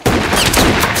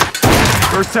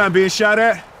First time being shot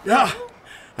at? Yeah.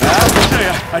 I have to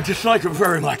say, I dislike him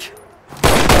very much.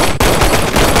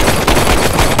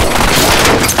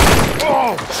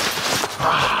 Oh!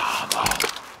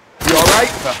 You all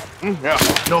right? Yeah.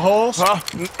 No holes?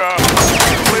 Only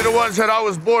the ones that I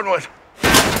was born with.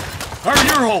 How are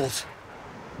your holes?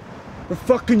 The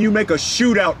fuck can you make a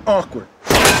shootout awkward?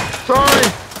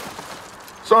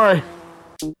 Sorry.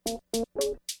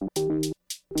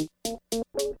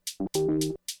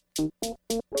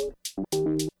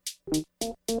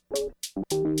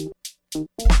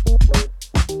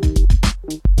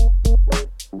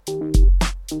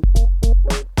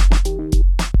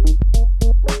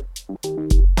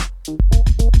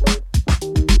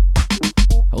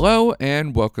 Hello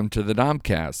and welcome to the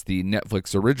Nomcast, the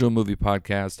Netflix original movie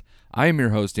podcast. I am your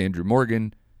host, Andrew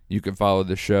Morgan. You can follow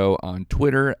the show on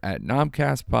Twitter at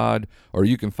NomcastPod, or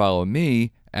you can follow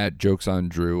me at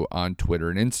JokesOnDrew on Twitter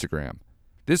and Instagram.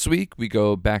 This week, we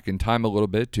go back in time a little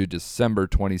bit to December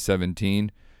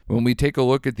 2017, when we take a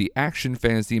look at the action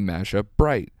fantasy mashup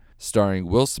Bright, starring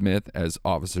Will Smith as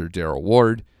Officer Daryl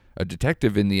Ward, a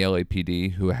detective in the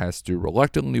LAPD who has to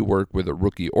reluctantly work with a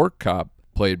rookie orc cop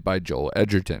played by Joel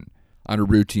Edgerton. On a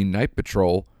routine night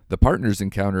patrol, the partners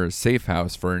encounter a safe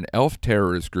house for an elf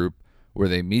terrorist group where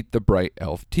they meet the bright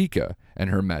elf Tika and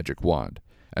her magic wand.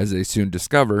 As they soon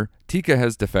discover, Tika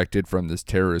has defected from this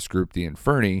terrorist group, the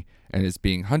Inferni, and is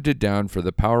being hunted down for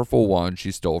the powerful wand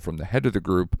she stole from the head of the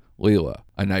group, Leela,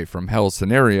 a Night from Hell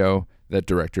scenario that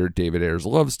director David Ayers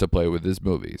loves to play with his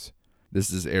movies. This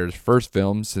is Ayers' first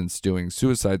film since doing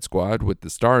Suicide Squad with the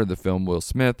star of the film, Will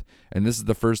Smith, and this is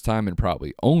the first time and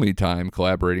probably only time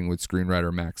collaborating with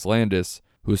screenwriter Max Landis,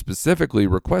 who specifically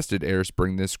requested Ayers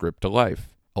bring this script to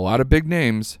life. A lot of big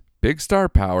names, big star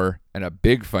power, and a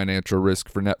big financial risk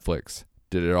for Netflix.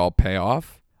 Did it all pay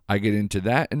off? I get into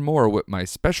that and more with my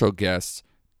special guests,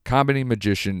 comedy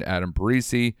magician Adam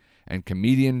Parisi and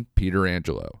comedian Peter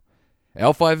Angelo.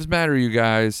 Elf Lives Matter, you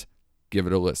guys. Give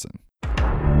it a listen.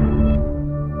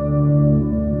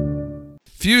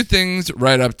 Few things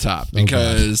right up top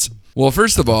because, well,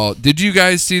 first of all, did you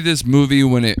guys see this movie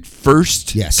when it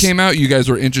first came out? You guys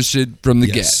were interested from the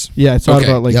get. Yeah, I saw it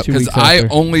about 2 weeks because after. I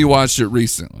only watched it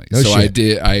recently,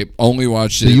 I only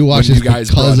watched it you watched when it you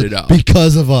guys brought it up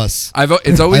because of us.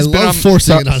 It's always been on.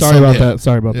 Forcing it on Sorry about that.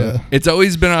 Sorry about that. It's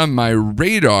always been on my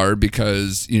radar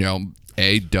because I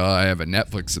have a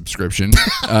Netflix subscription.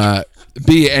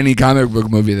 B, any comic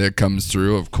book movie that comes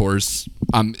through, of course,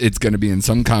 it's going to be in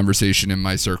some conversation in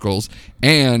my circles.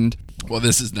 And, well,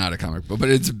 this is not a comic book, but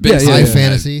it's basically high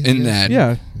fantasy. In that.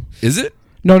 Yeah. Is it?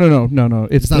 No.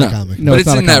 It's not a comic. No, but it's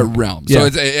in not a that comic. realm. Yeah. So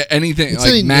it's anything It's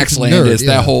like Max it's Landis, nerd,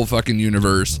 that whole fucking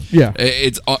universe. Yeah.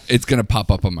 It's going to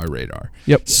pop up on my radar.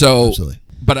 Yep. So, Absolutely.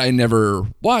 but I never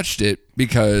watched it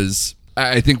because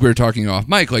I think we were talking off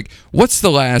mic. Like, what's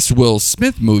the last Will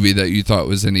Smith movie that you thought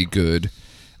was any good,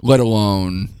 let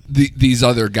alone these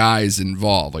other guys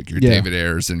involved, like your David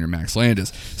Ayers and your Max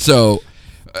Landis? So,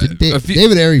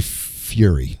 David Ayer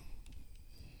Fury.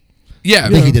 Yeah. I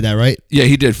think he did that, right? Yeah,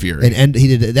 he did Fury. And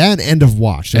he did that and End of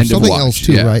Watch. There's something else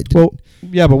too, right? Well,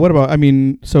 yeah, but what about? I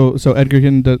mean, so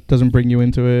Edgerton doesn't bring you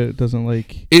into it. It doesn't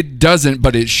like. It doesn't,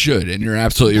 but it should, and you're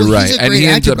absolutely right. He's a and great he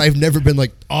ends actor, up. but I've never been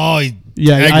like, I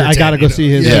gotta go see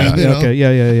his. Yeah, you know? Okay,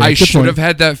 yeah. I Good should point. have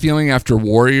had that feeling after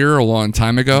Warrior a long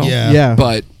time ago. Yeah.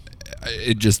 But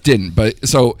it just didn't. But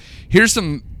so here's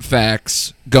some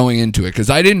facts going into it, because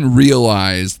I didn't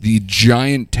realize the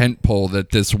giant tentpole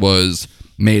that this was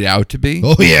made out to be.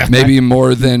 Oh yeah, maybe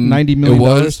more than $90 it million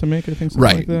was to make. I think something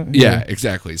right. like that. Yeah,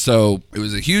 exactly. So it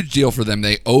was a huge deal for them.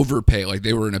 They overpaid. Like,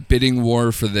 they were in a bidding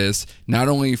war for this, not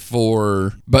only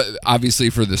for, but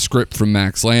obviously for the script from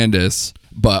Max Landis,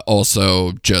 but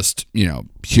also just,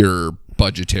 pure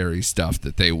budgetary stuff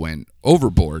that they went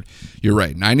overboard. You're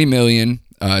right. $90 million.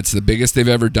 It's the biggest they've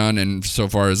ever done, and so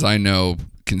far as I know,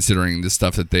 considering the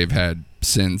stuff that they've had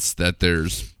since, that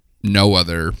there's no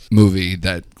other movie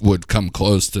that would come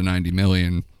close to 90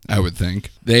 million, I would think.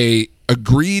 They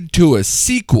agreed to a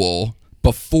sequel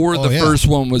before the first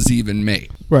one was even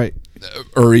made. Right.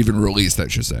 Or even released, I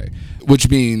should say. Which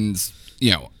means,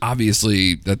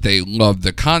 obviously that they loved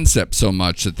the concept so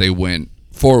much that they went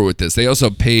forward with this. They also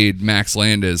paid Max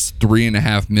Landis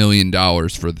 $3.5 million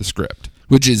for the script,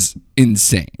 which is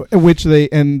insane. Which the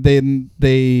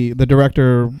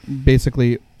director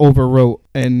basically overwrote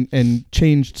and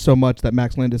changed so much that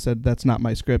Max Landis said, that's not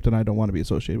my script and I don't want to be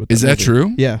associated with that. Is that movie.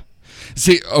 true? Yeah.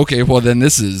 See, okay, well then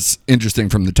this is interesting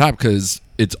from the top, because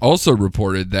it's also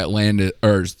reported that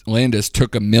Landis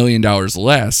took $1 million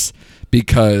less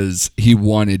because he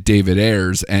wanted David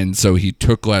Ayers, and so he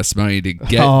took less money to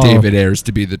get David Ayers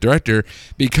to be the director,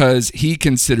 because he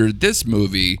considered this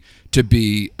movie to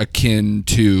be akin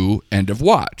to End of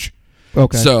Watch.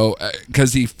 Okay. So,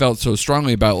 because he felt so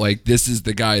strongly about, like, this is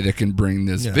the guy that can bring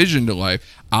this vision to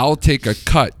life, I'll take a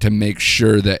cut to make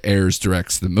sure that Ayers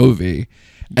directs the movie.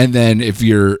 And then what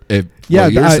you're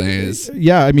saying is,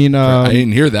 I mean, I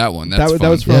didn't hear that one. That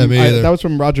was from that was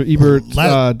from Roger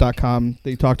Ebert.com.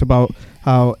 They talked about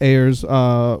how Ayers,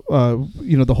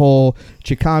 the whole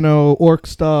Chicano orc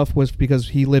stuff was because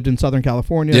he lived in Southern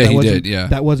California. Yeah, he did. Yeah,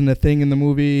 that wasn't a thing in the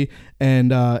movie,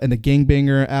 and the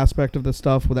gangbanger aspect of the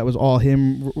stuff, that was all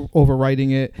him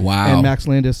overwriting it. Wow. And Max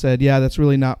Landis said, "Yeah, that's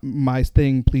really not my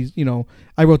thing. Please,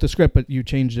 I wrote the script, but you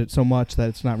changed it so much that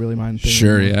it's not really my thing."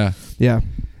 Sure. anymore. Yeah.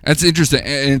 That's interesting,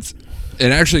 and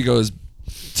it actually goes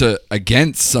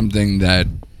against something that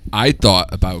I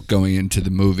thought about going into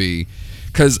the movie,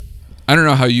 because I don't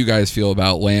know how you guys feel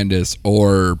about Landis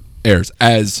or Ayers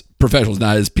as professionals,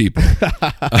 not as people,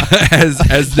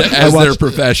 as their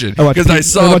profession. Because I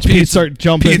saw Pete start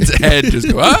jumping. Pete's head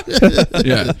just go, huh?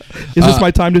 Yeah. Is this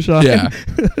my time to shine? Yeah.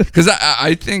 Because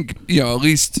I think, at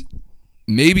least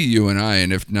maybe you and I,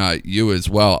 and if not you as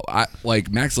well,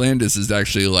 Max Landis is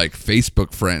actually like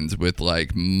Facebook friends with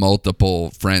like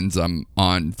multiple friends on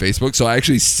Facebook, so I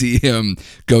actually see him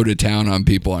go to town on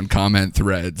people on comment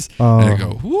threads, and I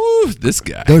go, "Whoo, this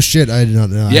guy!" No shit, I did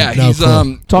not know. Yeah, he's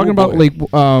talking about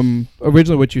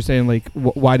originally what you're saying, like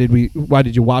why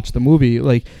did you watch the movie?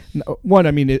 Like, one,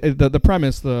 I mean, the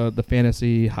premise, the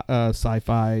fantasy,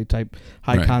 sci-fi type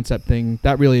high concept thing,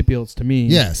 that really appeals to me.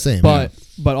 Yeah, same.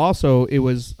 But also it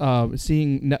was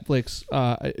seeing Netflix,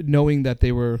 knowing that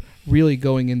they were really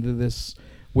going into this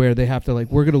where they have to, like,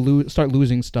 we're going to start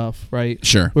losing stuff, right?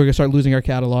 Sure. We're going to start losing our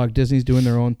catalog. Disney's doing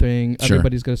their own thing. Sure.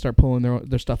 Everybody's going to start pulling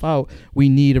their stuff out. We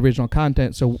need original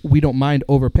content, so we don't mind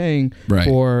overpaying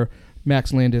for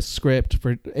Max Landis script,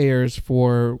 for Ayers,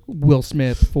 for Will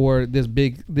Smith, for this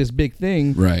big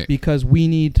thing, right? Because we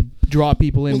need to draw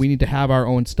people in. We need to have our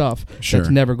own stuff that's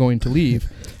never going to leave.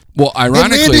 Well,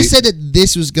 ironically, Landis said that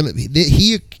this was going to be,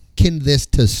 he akined this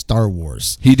to Star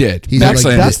Wars. He did. Max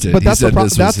Landis did. But that's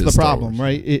the problem,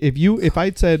 right? If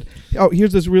I'd said, "Oh,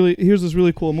 here's this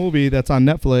really cool movie that's on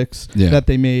Netflix that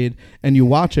they made," and you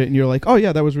watch it and you're like, "Oh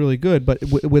yeah, that was really good," but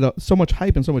with so much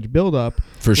hype and so much build up,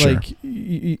 for sure, like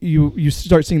you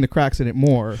start seeing the cracks in it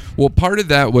more. Well, part of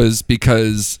that was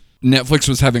because Netflix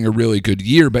was having a really good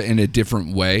year, but in a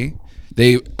different way.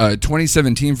 They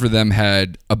 2017 for them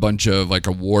had a bunch of like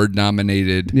award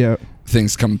nominated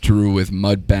things come through with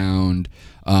Mudbound.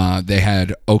 They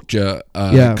had Okja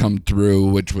come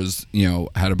through, which was,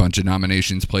 had a bunch of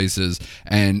nominations places,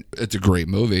 and it's a great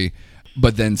movie.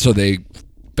 But then so they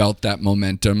felt that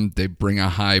momentum. They bring a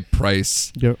high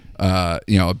price, a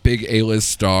big A-list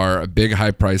star, a big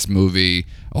high price movie,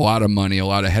 a lot of money, a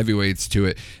lot of heavyweights to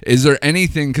it. Is there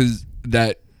anything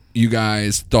that you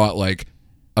guys thought like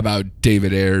about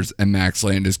David Ayers and Max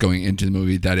Landis going into the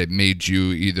movie that it made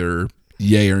you either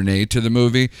yay or nay to the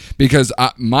movie? Because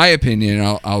my opinion,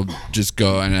 I'll just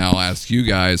go and I'll ask you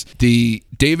guys, the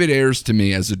David Ayers to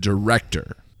me as a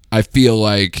director, I feel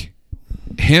like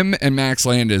him and Max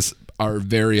Landis are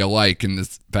very alike in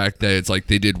the fact that it's like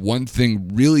they did one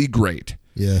thing really great,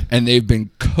 and they've been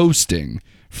coasting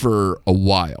for a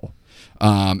while.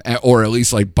 Or at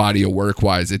least like body of work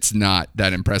wise, it's not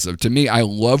that impressive to me. I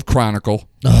love Chronicle.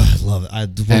 Oh, I love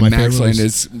it. And Max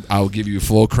Landis, I'll give you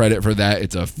full credit for that.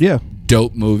 It's a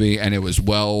dope movie, and it was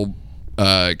well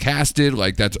casted.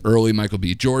 Like, that's early Michael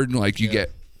B. Jordan. Like, you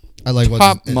get I like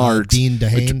top marks. Dean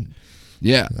Dehane.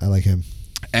 Yeah, I like him.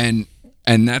 And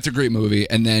that's a great movie.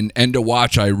 And then End of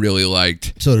Watch, I really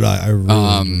liked. So did I. I really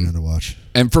liked End of Watch.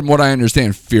 And from what I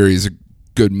understand, Fury's a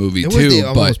good movie too.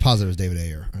 I'm almost positive it was David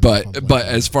Ayer. But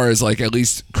as far as like at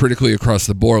least critically across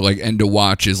the board, like End of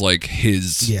Watch is like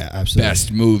his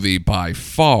best movie by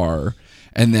far,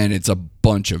 and then it's a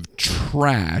bunch of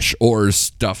trash or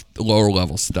stuff, lower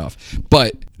level stuff.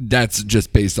 But that's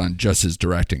just based on just his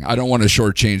directing. I don't want to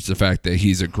shortchange the fact that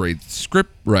he's a great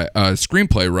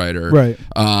screenplay writer, right?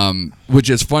 Which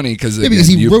is funny because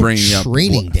he wrote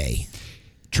Training Day.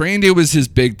 Training Day was his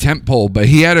big tentpole, but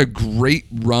he had a great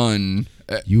run.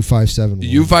 U-571.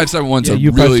 U-571's a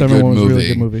really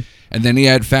good movie. And then he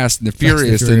had Fast and the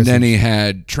Furious, and then he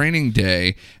had Training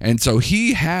Day. And so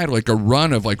he had like a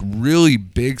run of like really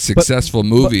big successful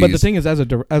movies. But the thing is, as a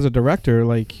director,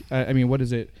 like, I mean, what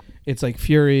is it? It's like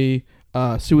Fury,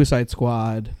 Suicide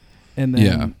Squad, and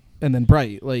then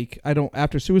Bright. Like,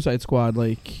 after Suicide Squad,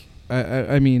 like,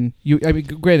 I mean,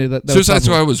 granted that Suicide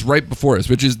Squad was right before us,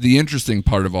 which is the interesting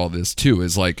part of all this too.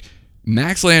 Is like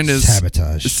Max Landis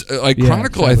Sabotage.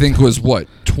 Chronicle, I think, was what,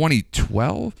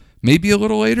 2012, maybe a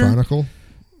little later. Chronicle.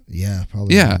 Yeah,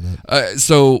 probably. Yeah.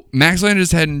 So Max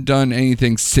Landis hadn't done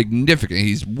anything significant.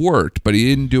 He's worked, but he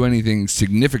didn't do anything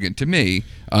significant to me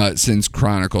since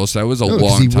Chronicle. So that was a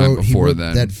long time before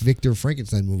then. That Victor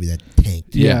Frankenstein movie that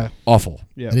tanked. Yeah. Awful.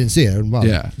 Yeah. I didn't see it. I didn't bother.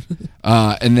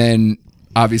 Yeah. And then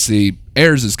obviously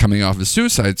Ayers is coming off of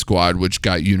Suicide Squad, which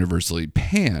got universally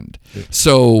panned.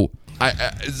 So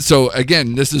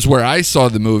again, this is where I saw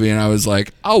the movie and I was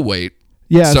like, I'll wait.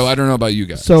 Yeah. So I don't know about you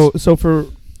guys. So for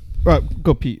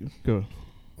go Pete. Go.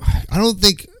 I don't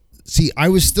think. See, I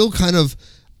was still kind of.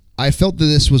 I felt that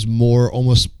this was more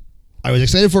almost. I was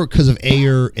excited for it because of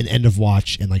Ayer and End of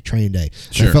Watch and like Training Day.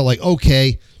 Sure. I felt like,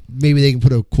 okay, maybe they can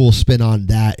put a cool spin on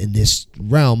that in this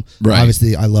realm. Right.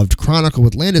 Obviously, I loved Chronicle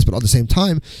with Landis, but at the same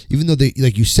time, even though they,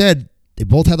 like you said, they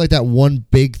both had like that one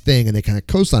big thing and they kind of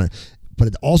coast on it.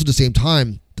 But also at the same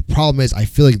time, the problem is I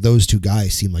feel like those two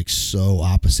guys seem like so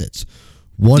opposites.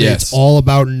 One, it's all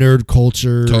about nerd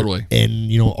culture, Totally, and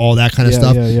you know all that kind of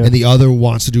stuff, and the other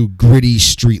wants to do gritty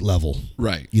street level,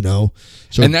 right? You know,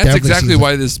 so and that's exactly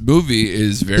why this movie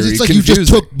is very. It's like confusing. you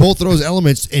just took both of those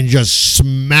elements and just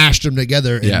smashed them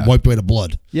together and wiped away the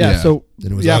blood. Yeah. So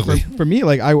and it was ugly. For me,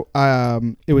 like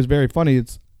it was very funny.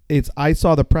 It's I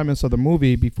saw the premise of the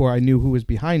movie before I knew who was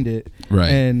behind it, right?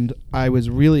 And I was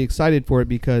really excited for it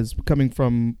because coming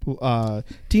from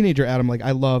teenager Adam, like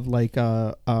I love like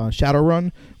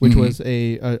Shadowrun, which was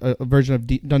a version of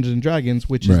Dungeons and Dragons,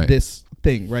 which is this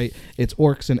thing, right? It's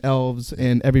orcs and elves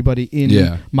and everybody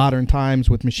in modern times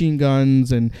with machine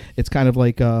guns, and it's kind of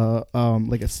like a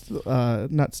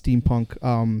not steampunk,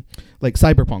 like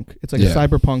cyberpunk. It's like a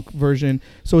cyberpunk version,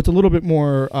 so it's a little bit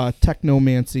more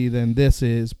technomancy than this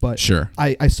is. But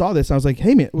I saw this and I was like,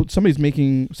 hey man, somebody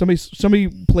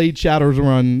played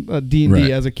Shadowrun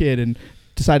D&D as a kid and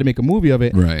decided to make a movie of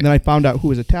it. Right. And then I found out who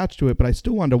was attached to it, but I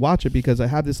still wanted to watch it because I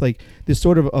had this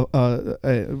sort of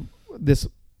this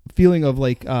feeling of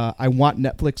like I want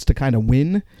Netflix to kind of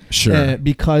win,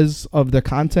 because of the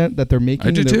content that they're making.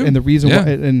 I do too. And the reason why,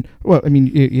 and well, I mean,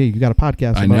 you got a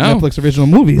podcast about know. Netflix original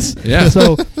movies. Yeah.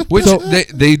 So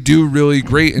they do really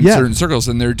great in certain circles,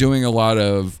 and they're doing a lot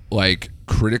of like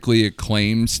critically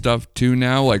acclaimed stuff too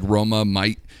now. Like Roma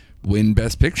might win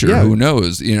Best Picture. Who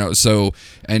knows? You know. So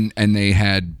and they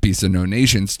had Beast of No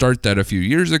Nation start that a few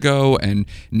years ago, and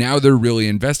now they're really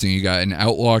investing. You got an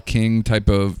Outlaw King type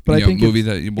of movie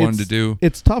that you wanted to do.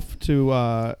 It's tough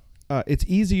to. It's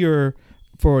easier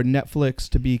for Netflix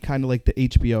to be kind of like the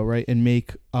HBO, right, and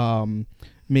make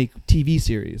TV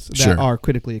series that are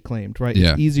critically acclaimed, right?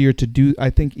 Yeah. It's easier to do. I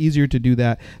think easier to do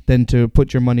that than to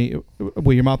put your money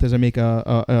where your mouth is and make an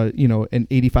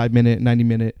 85-minute,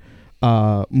 90-minute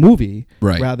movie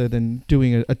rather than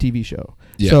doing a TV show.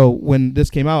 So when this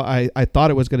came out, I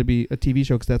thought it was going to be a TV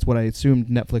show because that's what I assumed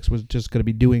Netflix was just going to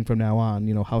be doing from now on.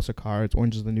 You know, House of Cards,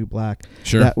 Orange is the New Black.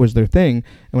 That was their thing.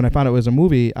 And when I found out it was a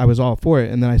movie, I was all for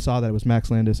it. And then I saw that it was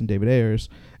Max Landis and David Ayers,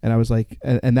 and I was like,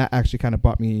 and that actually kind of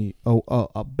brought me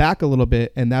back a little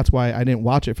bit. And that's why I didn't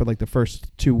watch it for like the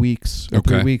first 2 weeks or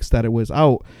 3 weeks that it was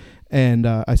out. And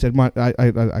I said, I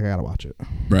gotta watch it.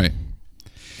 Right.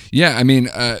 Yeah. I mean,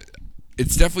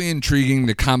 it's definitely intriguing,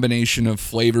 the combination of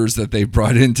flavors that they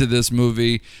brought into this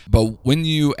movie. But when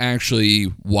you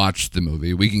actually watch the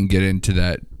movie, we can get into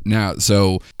that now.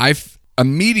 So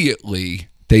immediately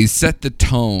they set the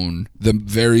tone, the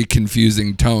very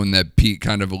confusing tone that Pete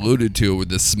kind of alluded to with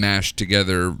the smashed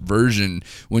together version.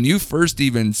 When you first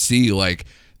even see like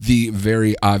the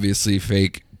very obviously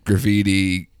fake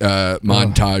graffiti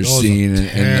montage scene,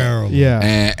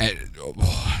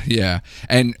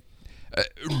 and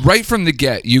right from the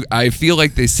get, I feel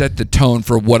like they set the tone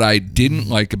for what I didn't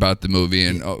like about the movie,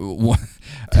 and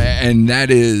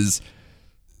that is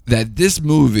that this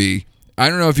movie. I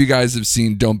don't know if you guys have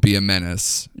seen Don't Be a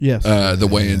Menace. Yes. The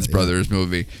Wayans Brothers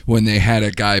movie, when they had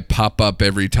a guy pop up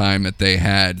every time that they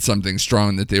had something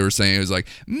strong that they were saying. It was like,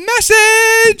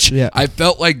 message! Yeah. I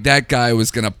felt like that guy was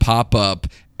going to pop up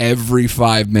every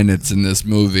 5 minutes in this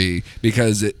movie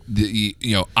because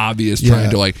obvious trying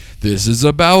to like, this is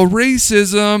about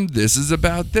racism, this is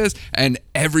about this, and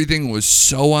everything was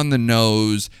so on the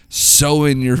nose, so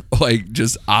in your like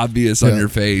just obvious on your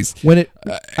face. When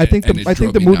I think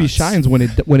the movie shines when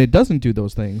it doesn't do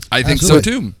those things. I think so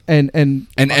too. And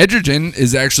Edgerton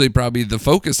is actually probably the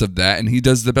focus of that, and he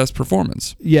does the best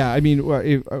performance. Yeah, I mean,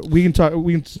 we can talk.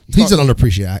 He's an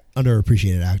underappreciated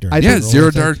underappreciated actor.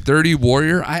 Zero Dark 30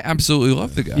 Warrior. I absolutely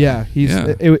love the guy. Yeah,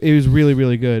 it was really,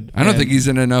 really good. I don't think he's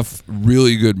in enough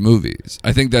really good movies.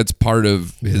 I think that's part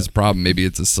of his problem. Maybe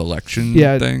it's a selection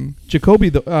thing.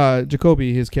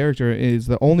 Jacoby, his character, is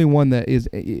the only one that is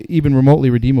even remotely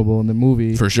redeemable in the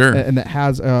movie. For sure. And that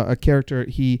has a character.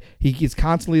 He's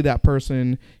constantly that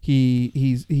person.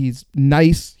 He's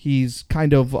nice. He's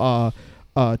kind of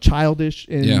childish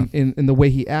in the way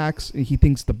he acts. He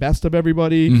thinks the best of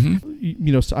everybody.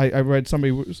 So I read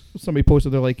somebody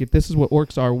posted, they're like, if this is what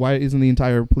orcs are, why isn't the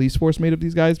entire police force made of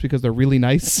these guys? Because they're really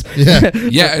nice.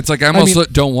 Yeah, it's like I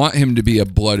almost don't want him to be a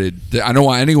blooded. I don't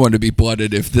want anyone to be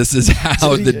blooded if this is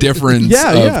how the difference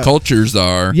of cultures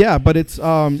are. Yeah, but it's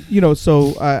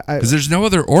because there's no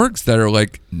other orcs that are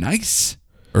like nice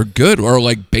or good or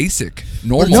like basic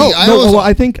normal.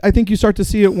 I think you start to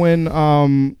see it when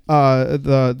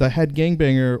the head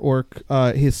gangbanger orc,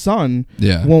 his son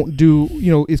won't do,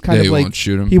 is kind of like won't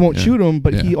shoot him. He won't shoot him,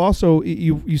 but he also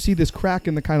you see this crack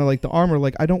in the kind of like the armor,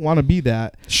 like I don't want to be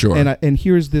that. Sure. And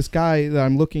here's this guy that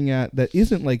I'm looking at that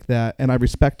isn't like that, and I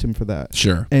respect him for that.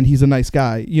 Sure. And he's a nice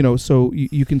guy, so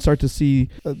you can start to see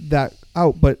that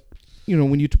out. But when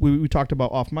we talked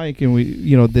about off mic and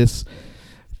this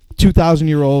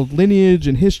 2,000-year-old lineage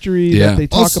and history that they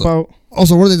talk about.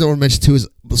 Also, one of the things I want to mention too is,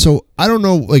 so I don't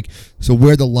know,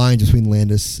 where the lines between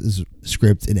Landis'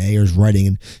 script and Ayer's writing,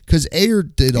 and because Ayer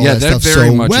did all that stuff very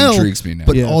so much well, intrigues me now.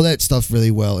 but all that stuff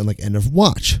really well in End of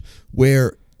Watch,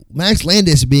 where Max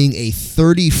Landis being a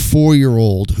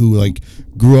 34-year-old who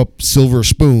grew up Silver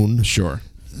Spoon, sure.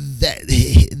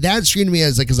 That screamed to me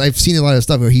as because I've seen a lot of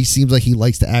stuff where he seems like he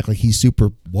likes to act like he's super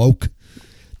woke.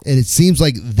 And it seems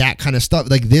like that kind of stuff,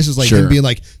 this is him being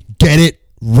like, get it,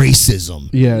 racism.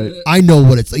 Yeah. I know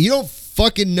what it's like. You don't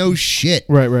fucking know shit.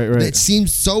 Right. It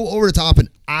seems so over the top and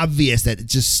obvious that it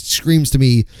just screams to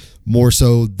me more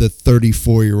so the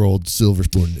 34-year-old Silver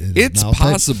Spoon. It's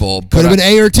possible. Could have been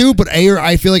Ayer too, but Ayer,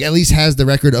 I feel like at least has the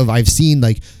record of I've seen,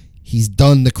 he's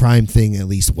done the crime thing at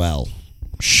least well.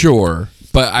 Sure.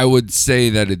 But I would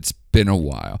say that it's been a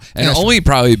while, and only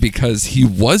probably because he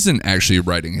wasn't actually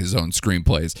writing his own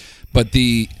screenplays, but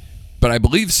I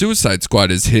believe Suicide Squad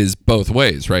is his both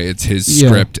ways, right? It's his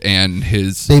script and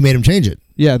his. They made him change it.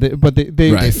 Yeah, they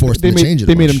forced him to change it.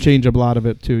 They made him change a lot of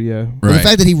it too. Yeah, right. The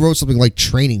fact that he wrote something like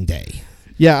Training Day.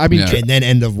 Yeah, I mean, and then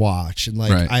End of Watch, and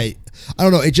I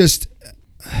don't know. It just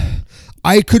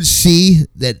I could see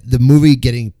that the movie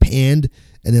getting panned.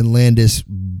 And then Landis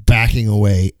backing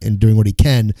away and doing what he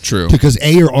can. True. Because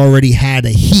Ayer already had a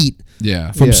heat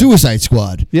from Suicide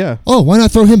Squad. Yeah. Oh, why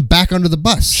not throw him back under the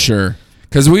bus? Sure.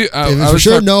 Because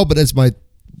no, but that's my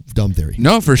dumb theory.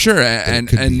 No, for sure. And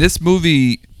this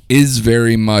movie is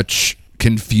very much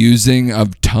confusing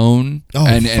of tone.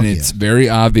 And it's very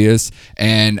obvious.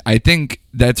 And I think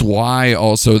that's why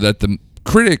also that the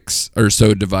critics are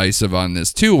so divisive on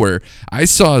this too, where I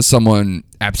saw someone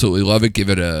absolutely love it, give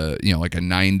it a a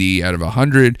 90 out of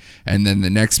 100, and then the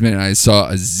next minute I saw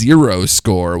a 0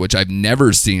 score, which I've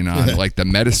never seen on the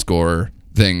Metascore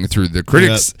thing through the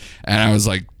critics, and I was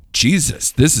like,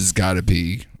 Jesus, this has got to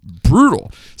be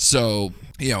brutal. So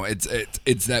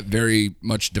it's that very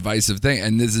much divisive thing,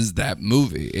 and this is that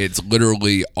movie. It's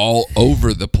literally all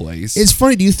over the place. It's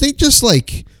funny. Do you think just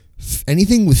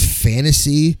anything with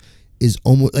fantasy is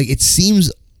almost it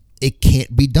seems it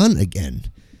can't be done again?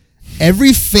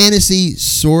 Every fantasy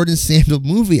sword and sandal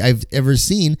movie I've ever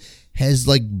seen has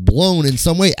blown in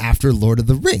some way after Lord of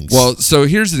the Rings. Well, so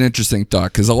here's an interesting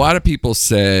thought, because a lot of people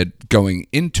said going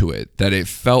into it that it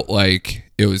felt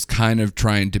like it was kind of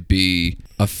trying to be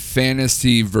a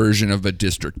fantasy version of a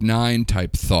District 9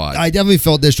 type thought. I definitely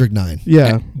felt District 9.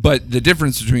 Yeah. But the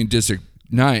difference between District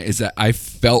 9 is that I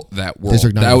felt that world.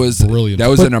 District 9 was brilliant. That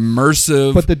was an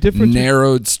immersive, but the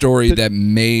narrowed story that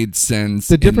made sense.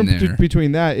 The difference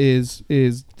between that is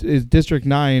District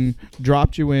 9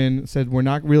 dropped you in, said we're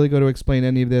not really going to explain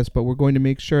any of this, but we're going to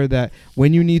make sure that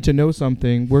when you need to know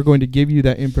something, we're going to give you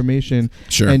that information.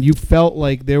 Sure. And you felt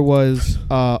like there was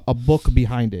a book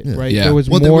behind it, right? Yeah. There was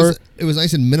more. It was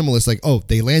nice and minimalist.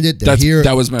 They landed. They're here.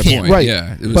 That was my point. Right.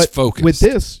 Yeah, it was focused. With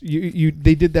this,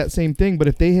 they did that same thing. But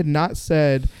if they had not said,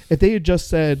 if they had just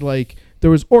said there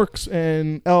was orcs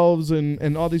and elves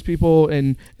and all these people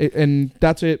and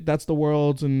that's it, that's the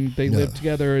worlds, and they live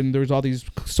together, and there's all these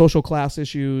social class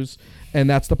issues, and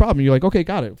that's the problem. You're like, okay,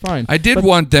 got it, fine. I did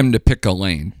want them to pick a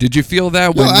lane. Did you feel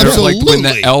that when when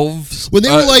the elves, when they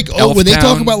were when they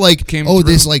talk about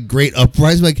this great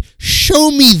uprising,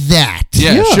 show me that.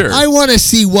 Yeah, sure. I want to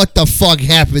see what the fuck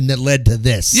happened that led to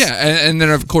this. Yeah, and then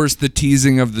of course the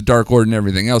teasing of the Dark Lord and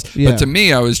everything else. Yeah. But to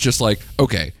me, I was just like,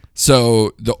 okay.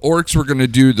 So the orcs were going to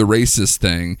do the racist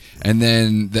thing, and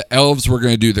then the elves were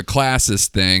going to do the classist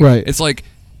thing. Right. It's like,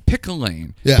 pick a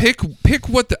lane. Yeah. Pick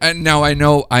what the. And now I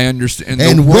know, I understand.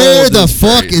 And where the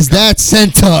fuck very- is that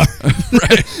centaur?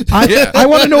 Yeah. I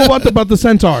want to know about the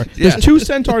centaur. Yeah. There's 2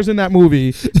 centaurs in that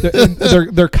movie.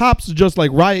 They're cops just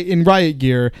like riot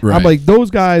gear. Right. I'm like, those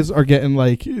guys are getting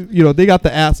like, they got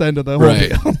the ass end of the whole Right.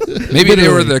 deal. Maybe they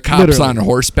were Literally. the cops on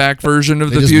horseback version of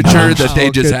They the just future, march. that they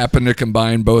Oh, just good. happened to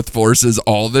combine both forces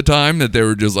all the time, that they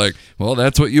were just like, well,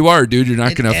 that's what you are, dude. You're not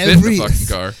And going to fit in every- the fucking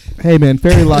car. Hey man,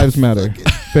 fairy lives matter.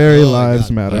 Fairy Oh, my lives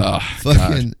God. matter. Oh,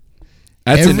 Fucking. God.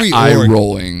 That's every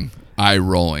an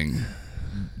eye-rolling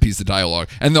piece of dialogue.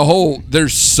 And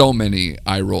there's so many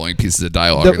eye-rolling pieces of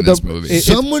dialogue in this movie.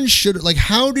 Someone should like.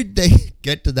 How did they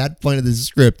get to that point of the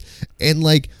script? And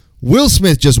like, Will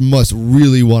Smith just must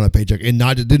really want a paycheck, and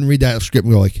didn't read that script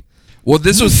and go like, Well,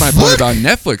 this was my Fuck. point about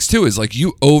Netflix too. Is like,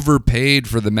 you overpaid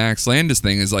for the Max Landis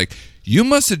thing. Is like, you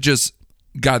must have just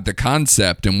got the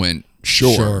concept and went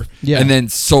sure. Yeah. And then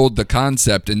sold the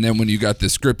concept, and then when you got the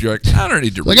script, you're like, I don't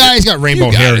need to. like, read it. he's got rainbow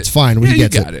You got hair. it. It's fine. Yeah, He you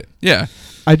gets got it. Yeah.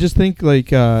 I just think like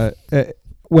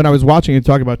when I was watching it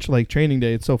talk about like Training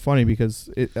Day, it's so funny because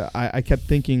I kept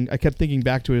thinking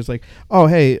back to it as like, oh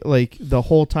hey, like the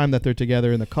whole time that they're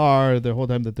together in the car, the whole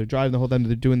time that they're driving, the whole time that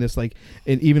they're doing this, like,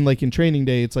 and even like in Training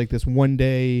Day, it's like this one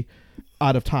day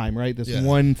out of time, right? This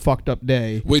one fucked up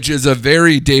day. Which is a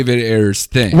very David Ayers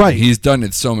thing. Right. He's done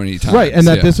it so many times. Right, and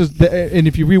that Yeah. this is, and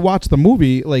if you rewatch the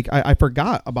movie, like I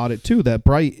forgot about it too. That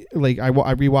Bright, like I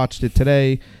rewatched it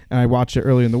today, and I watched it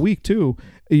earlier in the week too.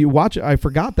 You watch it, I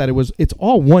forgot that it's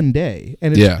all one day,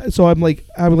 and it's, so I'm like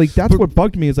that's what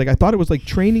bugged me is like I thought it was like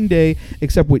Training Day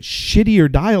except with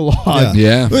shittier dialogue.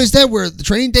 Yeah. But is that where the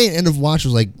Training Day and End of Watch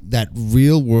was like that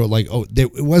real world? Like,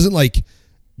 it wasn't like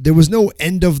there was no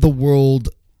end of the world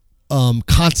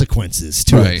consequences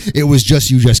to Right. it. It was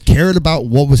just you just cared about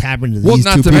what was happening to these Well,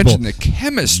 not two to people. mention the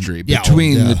chemistry Yeah,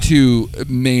 between yeah. the two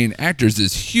main actors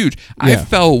is huge. I Yeah.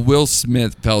 felt Will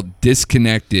Smith felt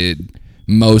disconnected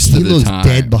most He of the looks time.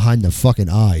 dead behind the fucking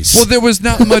eyes. Well, there was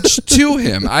not much to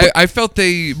him. I felt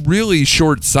they really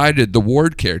short-sighted the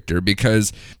Ward character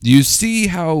because you see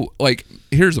how, like,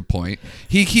 here's a point.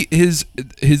 His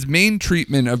main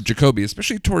treatment of Jacoby,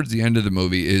 especially towards the end of the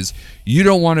movie, is you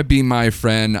don't want to be my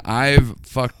friend. I've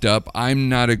fucked up. I'm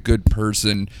not a good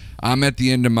person. I'm at the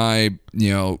end of my,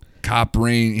 cop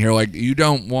reign here. Like, you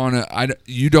don't want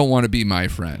to be my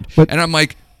friend. But- and I'm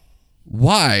like,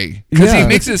 why? Because Yeah. he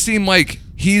makes it seem like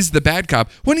he's the bad cop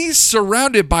when he's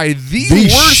surrounded by the The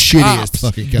worst shittiest cops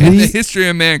fucking in guy. the history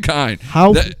of mankind.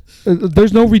 How That-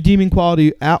 there's no redeeming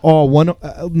quality at all.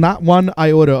 Not one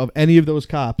iota of any of those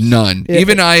cops. none. It-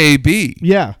 Even IAB.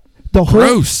 Yeah.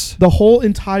 Gross. The whole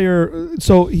entire.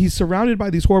 So he's surrounded by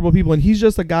these horrible people, and he's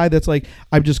just a guy that's like,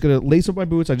 I'm just gonna lace up my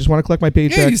boots. I just want to collect my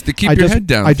paycheck. Yeah, he's the keep I your just, head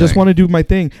down I just thing. want to do my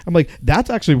thing. I'm like, that's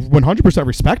actually 100%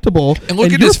 respectable. And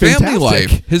look at you're his family fantastic.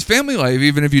 life. His family life,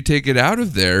 even if you take it out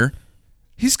of there,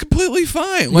 he's completely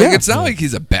fine. Like, Yeah. it's not like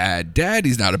he's a bad dad.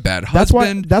 He's not a bad That's why.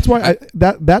 husband. That's why.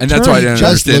 that and that's turn why I didn't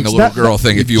just understand the looks- little girl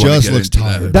thing. If you want just to get looks into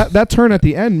tired. that. That turn at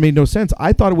the end made no sense.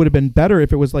 I thought it would have been better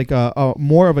if it was like a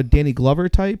more of a Danny Glover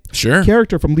type Sure.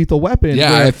 character from Lethal Weapon. Yeah,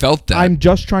 where I felt that. I'm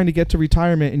just trying to get to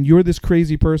retirement, and you're this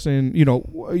crazy person.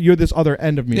 You're this other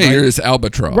end of me. Yeah, right? you're this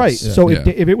albatross. Right. So Yeah.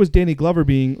 if it was Danny Glover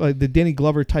being like the Danny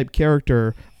Glover type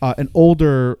character, an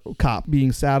older cop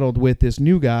being saddled with this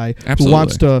new guy Absolutely. who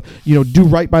wants to, do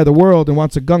right by the world and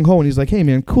wants to gung ho, and he's like, hey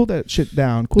man, cool that shit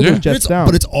down, cool Yeah. those jets down.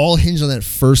 But it's all hinged on that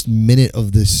first minute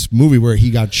of this movie where he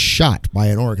got shot by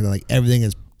an orc, and like everything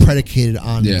is predicated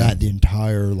on Yeah. that the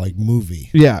entire like movie.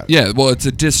 yeah. Yeah, well, it's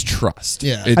a distrust.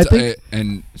 Yeah. It's I think-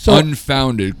 an so-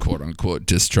 unfounded, quote unquote,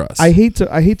 distrust. I hate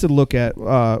to look at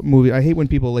movie. I hate when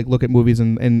people like look at movies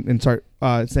and start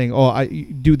saying, "Oh, I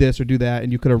do this or do that,"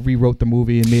 and you could have rewrote the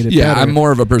movie and made it Yeah, better. I'm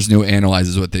more of a person who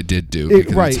analyzes what they did do. It-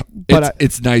 because right, but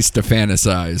it's nice to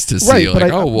fantasize to Right, see, but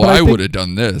like, I- oh, well, but I I think- would have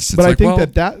done this. It's But like, I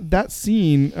think well, that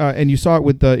scene, and you saw it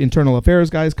with the internal affairs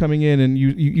guys coming in, and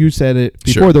you said it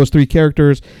before. Sure. Those three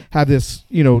characters have this,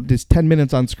 this 10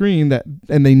 minutes on screen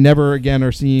and they never again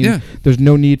are seen. Yeah. There's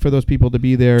no need for those people to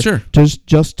be there. Sure.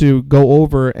 Just to go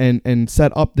over and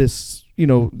set up this,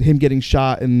 him getting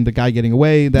shot and the guy getting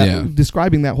away. That Yeah.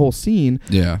 describing that whole scene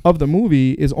yeah. of the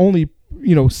movie is only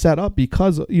set up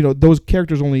because those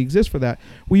characters only exist for that.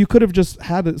 Well, you could have just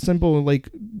had it simple, like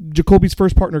Jacoby's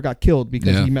first partner got killed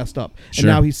because Yeah. he messed up, Sure.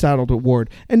 and now he's saddled with Ward,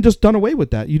 and just done away with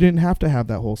that. You didn't have to have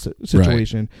that whole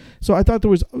situation. So I thought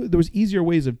there was easier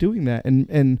ways of doing that,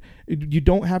 and you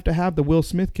don't have to have the Will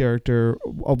Smith character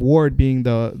of Ward being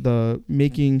the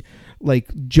making like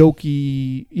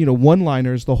jokey,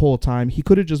 one-liners the whole time. He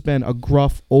could have just been a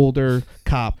gruff older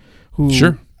cop who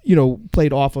Sure.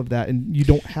 Played off of that, and you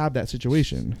don't have that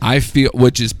situation. I feel,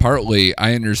 which is partly,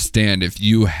 I understand if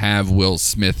you have Will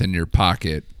Smith in your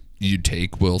pocket, you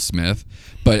take Will Smith,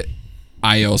 but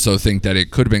I also think that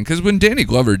it could have been, because when Danny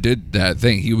Glover did that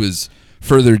thing, he was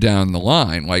further down the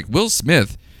line. Like Will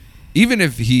Smith, even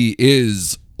if he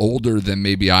is older than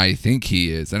maybe I think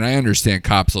he is, and I understand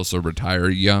cops also retire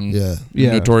young,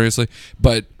 notoriously,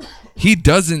 but he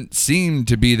doesn't seem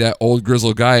to be that old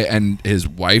grizzled guy, and his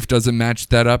wife doesn't match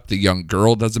that up. The young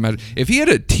girl doesn't match. If he had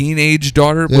a teenage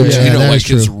daughter, which like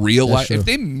his real life, if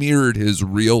they mirrored his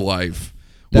real life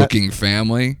looking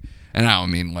family, and I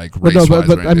don't mean like race wise,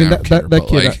 but I mean that kid.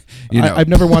 Like, I've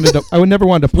never wanted to. I would never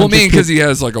want to. Well, I mean, because he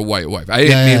has like a white wife. I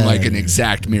didn't mean like an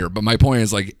exact mirror, but my point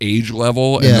is like age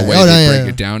level and the way they break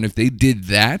it down. If they did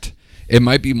that, it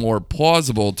might be more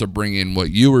plausible to bring in what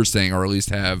you were saying, or at least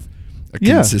have a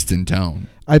consistent tone.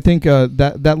 I think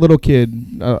that little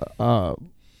kid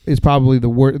is probably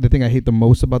the thing I hate the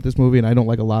most about this movie, and I don't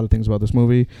like a lot of things about this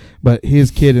movie. But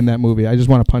his kid in that movie, I just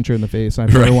want to punch her in the face. I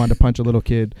really wanted to punch a little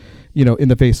kid, in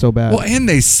the face so bad. Well, and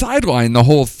they sideline the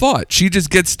whole thought. She just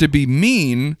gets to be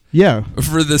mean. Yeah.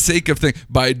 For the sake of thing,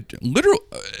 by literal,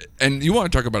 and you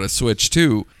want to talk about a switch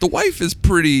too. The wife is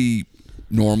pretty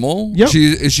normal. Yep.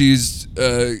 She's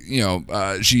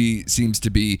she seems to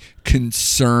be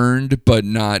concerned but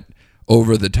not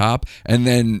over the top. And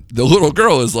then the little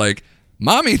girl is like,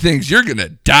 Mommy thinks you're gonna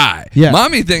die. Yeah.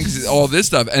 Mommy thinks all this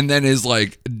stuff, and then is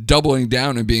like doubling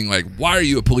down and being like, "Why are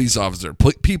you a police officer?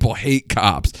 People hate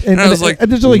cops." And I was like,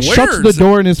 and there's like shuts the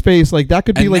door in his face. Like that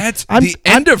could be like that's the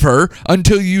end of her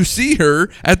until you see her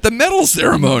at the medal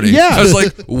ceremony. Yeah. I was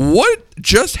like, what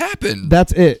just happened?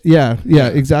 That's it. Yeah,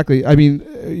 exactly. I mean,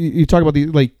 you talk about the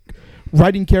like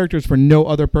writing characters for no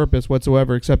other purpose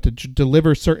whatsoever except to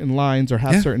deliver certain lines or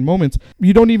have certain moments.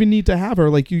 You don't even need to have her.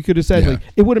 Like you could have said, like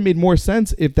it would have made more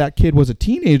sense if that kid was a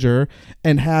teenager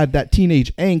and had that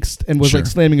teenage angst and was like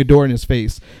slamming a door in his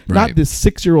face. Not this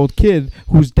 6-year-old kid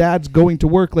whose dad's going to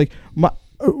work. Like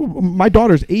my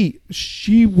daughter's 8.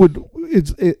 She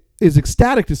is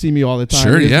ecstatic to see me all the time.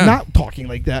 Sure, yeah. Not talking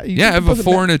like that. I have a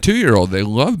 4 and a 2-year-old. They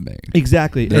love me.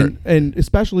 Exactly. And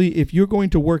especially if you're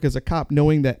going to work as a cop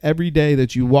knowing that every day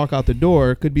that you walk out the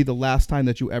door could be the last time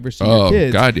that you ever see your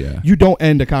kids. God, yeah. You don't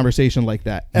end a conversation like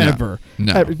that, ever.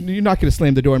 No. You're not going to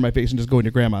slam the door in my face and just go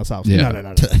into grandma's house. Yeah.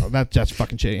 No. That just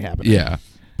fucking shit ain't happening. Yeah.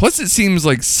 Plus, it seems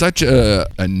like such a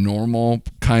normal,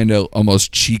 kind of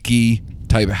almost cheeky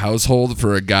type of household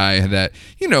for a guy that,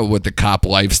 what the cop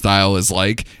lifestyle is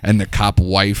like and the cop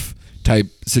wife type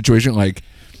situation. Like,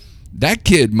 that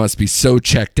kid must be so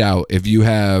checked out if you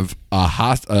have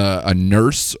a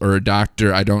nurse or a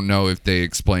doctor. I don't know if they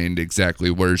explained exactly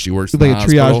where she works. Like a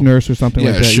triage nurse or something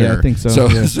like that. Sure. Yeah, I think so.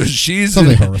 So she's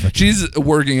horrific. She's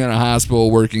working in a hospital,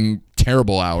 working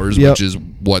terrible hours, which is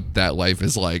what that life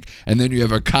is like. And then you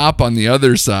have a cop on the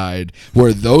other side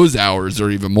where those hours are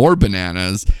even more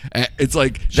bananas. It's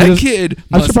like kid.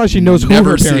 I'm surprised she knows who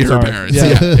never her see parents her are. parents.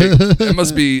 Yeah. It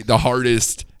must be the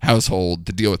hardest household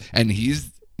to deal with, and he's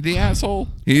the asshole.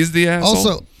 He's the asshole.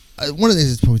 Also, one of the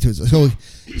things that's probably too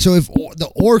is so if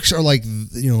the orcs are like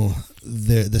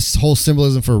this whole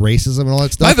symbolism for racism and all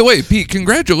that stuff. By the way, Pete,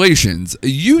 congratulations!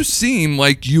 You seem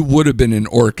like you would have been an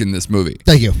orc in this movie.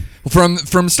 Thank you. From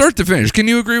start to finish. Can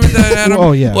you agree with that, Adam?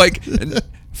 Oh yeah. Like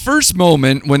first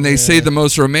moment when they say the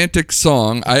most romantic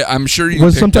song, I'm sure you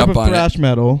was picked some type up of on thrash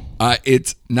metal.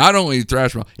 It's not only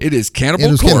thrash metal; it is Cannibal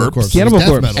It was Corpse. Cannibal It was death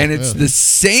Corpse. metal. And it's the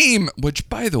same, which,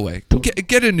 by the way,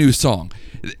 get a new song.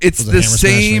 It's Was it the Hammer Smash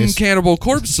same Face? Cannibal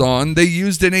Corpse song they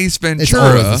used in Ace Ventura. It's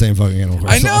always the same fucking animal.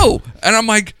 I know. And I'm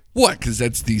like, what? Because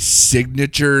that's the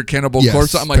signature Cannibal Yes,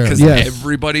 Corpse song? I'm like, because apparently. Yes.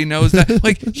 everybody knows that.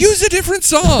 Like, use a different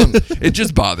song. It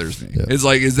just bothers me. Yeah. It's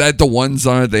like, is that the one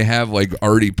song that they have like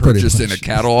already Pretty purchased in a much.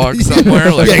 catalog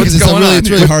somewhere? Like, Yeah, what's because going on? it's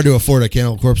really hard to afford a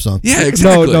Cannibal Corpse song. Yeah,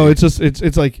 exactly. No, it's just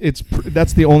it's like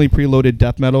that's the only preloaded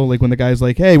death metal. Like when the guy's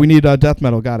like, "Hey, we need death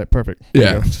metal." Got it, perfect.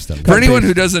 Yeah. Just that. For anyone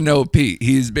who doesn't know Pete,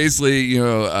 he's basically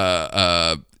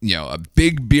a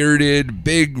big bearded,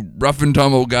 big rough and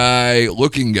tumble guy,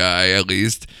 looking guy at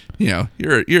least.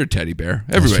 You're a teddy bear.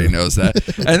 Everybody knows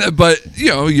that. But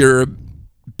you're a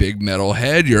big metal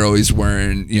head. You're always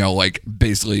wearing like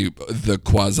basically the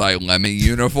quasi Lemmy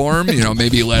uniform.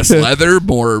 Maybe less leather,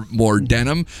 more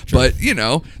denim. But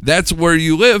that's where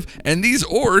you live. And these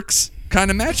orcs kind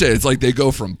of match that. It's like they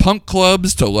go from punk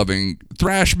clubs to loving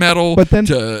thrash metal. But then,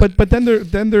 to, but then they're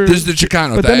there's the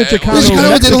Chicano. But then the Chicano- It's kind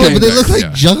of what they look, but they look like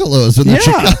Yeah. juggalos. When they're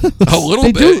Chicanos. A little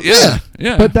They bit, do,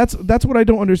 yeah. But that's what I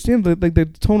don't understand. The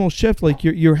tonal shift. Like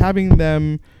you're having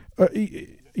them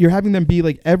you're having them be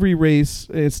like every race,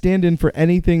 stand in for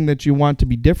anything that you want to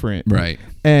be different. Right.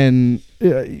 And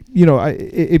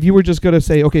if you were just going to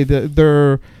say, okay,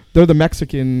 they're the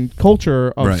Mexican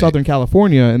culture of Southern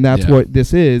California, and that's what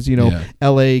this is.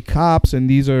 L.A. cops, and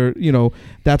these are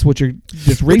that's what you're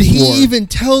this race war. He even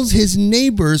tells his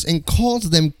neighbors and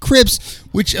calls them Crips,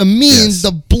 which means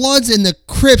the Bloods and the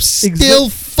Crips still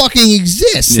fucking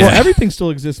exist. Well, everything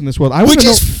still exists in this world. Which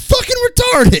is fucking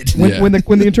retarded.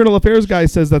 When the internal affairs guy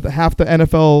says that half the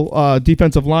NFL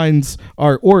defensive lines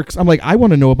are orcs, I'm like, I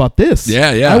want to know about this. Yeah.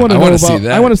 I want to see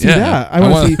that. I want to see that. I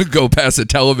want to go past a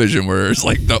television where it's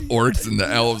like the orcs and the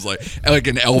elves, like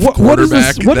an elf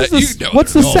quarterback. What's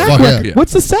the sack record?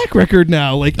 What's the sack record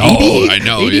now? Like 80? I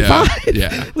know. 85?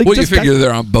 Yeah. Like, well, you figure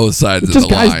they're on both sides of the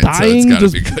line, dying, so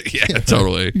it's got to be good. Yeah,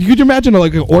 totally. Could you imagine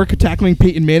like an orc tackling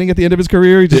Peyton Manning at the end of his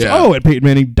career? He just and Peyton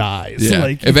Manning dies. Yeah.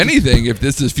 Like, if anything, if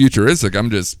this is futuristic, I'm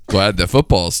just glad that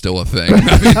football is still a thing. I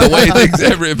mean, the way things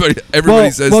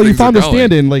everybody says. Well, you found a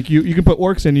stand-in. Like you can put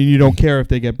orcs in, and you don't care if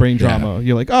they get brain trauma.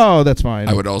 You're like, oh, that's fine.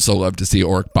 I would also love to see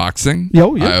orc boxing.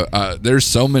 Yeah. There's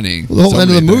so many. The whole end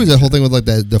of the movie, that whole thing with like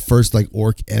the first like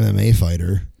orc MMA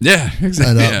fighter. Yeah,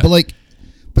 exactly.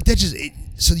 But that's just it.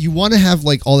 So you want to have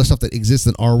like all the stuff that exists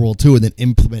in our world too, and then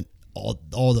implement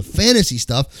all the fantasy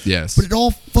stuff. Yes. But it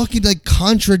all fucking like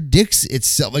contradicts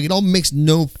itself. Like it all makes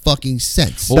no fucking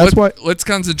sense. Well, let's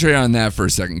concentrate on that for a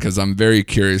second, because I'm very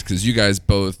curious, because you guys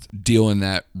both deal in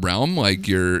that realm. Like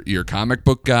you're comic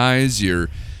book guys. You're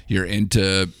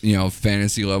into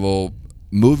fantasy level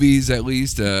movies, at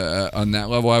least on that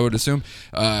level, I would assume.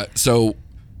 So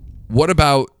what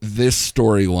about this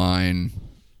storyline?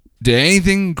 Did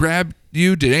anything grab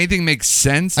you? Did anything make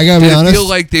sense? I gotta be honest. I feel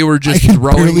like they were just I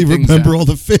throwing barely things remember out. all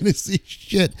the fantasy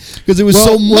shit because it was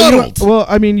so muddled. Well,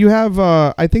 I mean, you have.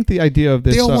 I think the idea of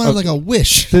this. They all wanted like a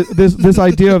wish. This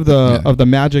idea of the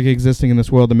magic existing in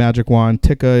this world, the magic wand.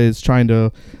 Tika is trying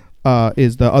to.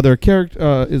 Is the other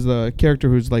character is the character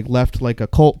who's like left like a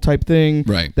cult type thing,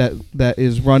 right? That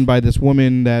is run by this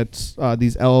woman that's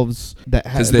these elves that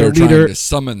because they're trying to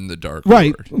summon the Dark Lord.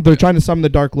 Right, they're trying to summon the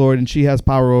Dark Lord, and she has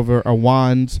power over a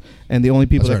wand, and the only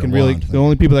people that can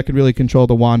really control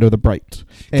the wand are the Bright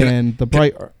the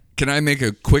Bright. Can I make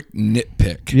a quick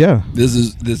nitpick? Yeah,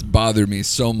 this bothered me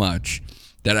so much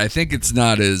that I think it's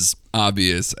not as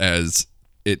obvious as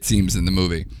it seems in the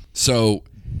movie. So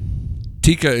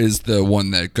Tika is the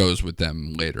one that goes with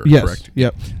them later, correct?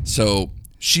 Yep. So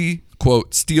she,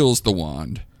 quote, steals the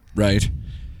wand, right?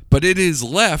 But it is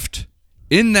left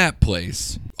in that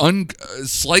place,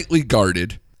 slightly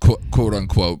guarded, quote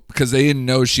unquote, because they didn't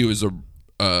know she was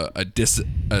a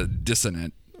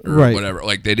dissonant or whatever.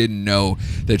 Like they didn't know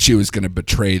that she was going to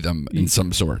betray them in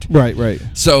some sort. Right.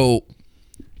 So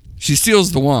she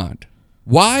steals the wand.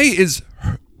 Why is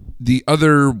the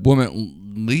other woman...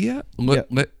 Leia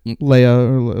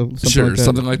or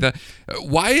something like that.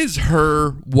 Why is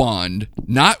her wand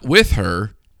not with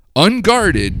her,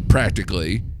 unguarded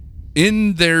practically,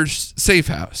 in their safe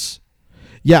house?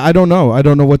 Yeah, I don't know. I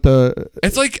don't know what the...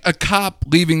 It's like a cop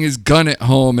leaving his gun at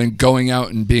home and going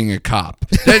out and being a cop.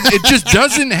 It just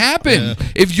doesn't happen. Yeah.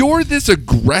 If you're this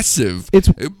aggressive, it's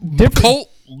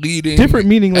cult-leading different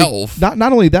meaning. elf... Like,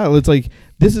 not only that, it's like...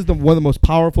 This is one of the most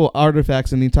powerful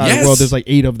artifacts in the entire world. There's like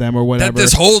 8 of them or whatever. That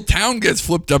this whole town gets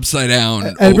flipped upside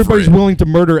down. Everybody's willing to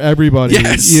murder everybody.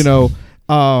 Yes.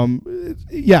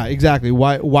 Yeah, exactly.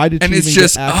 Why did she even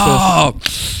get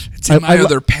access? It's in my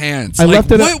other pants. I left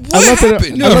it. What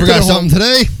happened? I forgot something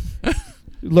today.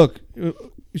 Look,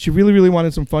 she really, really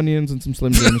wanted some Funyuns and some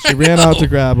Slim Jims. She ran out to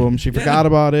grab them. She forgot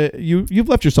about it. You've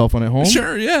left your cell phone at home.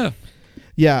 Sure, yeah.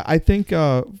 Yeah, I think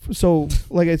so.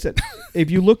 Like I said, if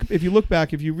you look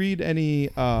back, if you read any,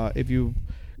 if you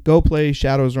go play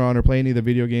Shadowrun or play any of the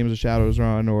video games of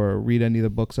Shadowrun or read any of the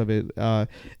books of it,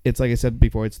 it's like I said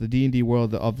before, it's the D&D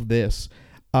world of this.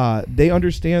 They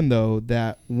understand though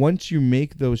that once you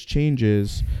make those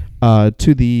changes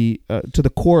to the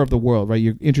core of the world, right?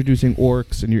 You're introducing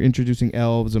orcs and you're introducing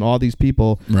elves and all these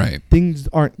people. Right. Things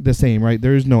aren't the same, right?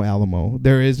 There is no Alamo.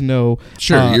 There is no.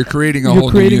 Sure, you're creating a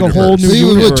whole new universe.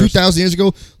 So even 2,000 years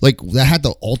ago, like that had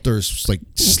the alters like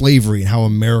slavery and how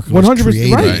America was 100%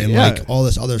 created right, and like all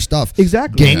this other stuff.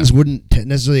 Exactly. Gangs wouldn't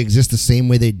necessarily exist the same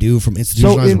way they do from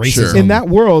institutionalized racism. In that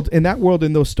world,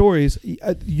 in those stories,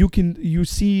 you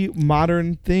see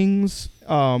modern things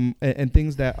and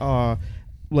things that are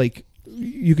like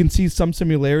you can see some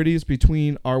similarities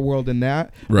between our world and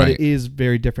that, but it is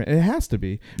very different. And it has to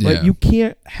be. Right? Yeah. You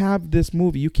can't have this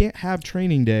movie. You can't have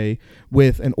Training Day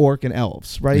with an orc and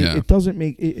elves, right? Yeah. It doesn't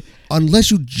make it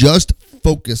unless you just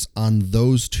focus on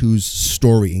those two's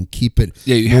story and keep it.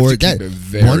 Yeah, you have more to keep that. it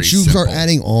very Once you start simple.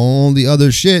 adding all the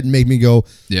other shit and make me go,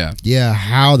 Yeah.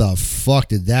 how the fuck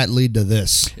did that lead to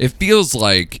this? It feels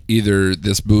like either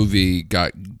this movie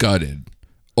got gutted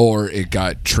or it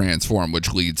got transformed,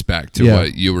 which leads back to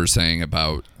what you were saying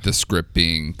about the script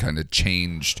being kind of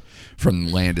changed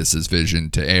from Landis's vision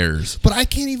to Ayers. But I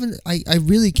can't even. I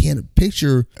really can't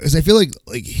picture, because I feel like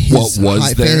his What was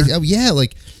high there? fantasy. Oh yeah,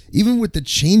 like even with the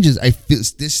changes, I feel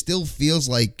this still feels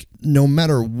like no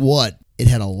matter what, it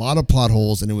had a lot of plot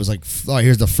holes, and it was like, oh,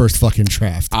 here's the first fucking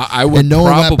draft. I would and no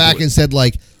one went back probably- and said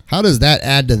like, how does that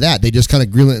add to that? They just kind of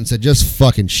greenlit and said, just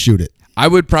fucking shoot it. I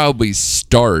would probably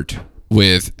start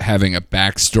with having a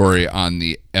backstory on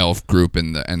the elf group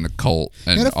and the cult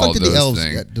and How the all fuck did those the elves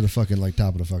things. get to the fucking like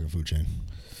top of the fucking food chain?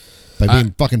 By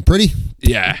being fucking pretty?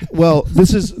 Yeah. Well,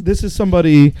 this is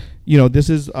somebody. This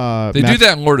is. They do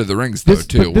that in Lord of the Rings, though,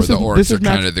 too, where this the is- orcs this are is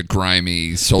Max- kind of the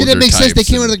grimy soldier Yeah, that makes sense. They types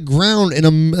came out and- of the ground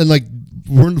and like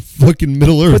we're in the fucking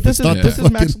Middle Earth. But this It's not is the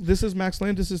Max. fucking- This is Max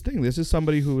Landis's thing. This is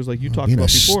somebody who was like you talked being a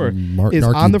about before, smart is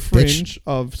narky on the bitch. fringe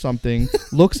of something,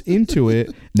 looks into it,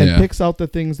 and Yeah. picks out the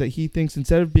things that he thinks.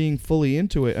 Instead of being fully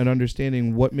into it and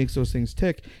understanding what makes those things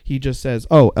tick, he just says,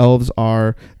 "Oh, elves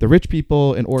are the rich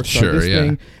people, and orcs Sure, are this yeah.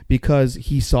 thing," because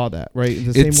he saw that right. The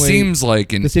It same way, seems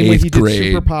like an the same way he 8th did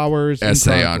grade superpowers in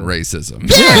essay on Chronicles. racism.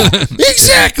 Yeah,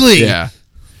 exactly. Yeah.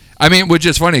 I mean, which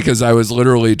is funny because I was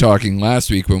literally talking last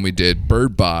week when we did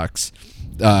Bird Box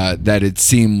that it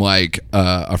seemed like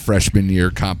a freshman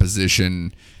year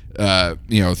composition,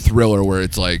 thriller where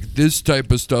it's like this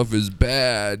type of stuff is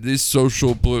bad. This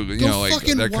social blue, like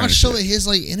fucking that watch kind of some shit. of his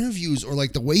like interviews or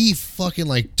like the way he fucking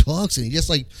like talks, and he just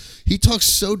like he talks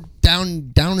so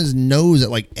down his nose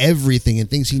at like everything and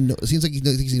thinks it seems like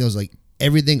thinks he knows like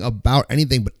everything about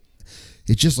anything, but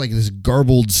it's just like this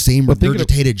garbled, same But thinking of-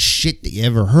 regurgitated shit that you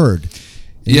ever heard.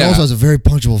 And he Yeah. also has a very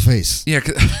punchable face. Yeah.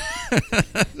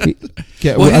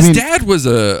 Yeah, Well, I his mean, dad was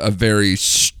a very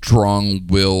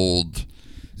strong-willed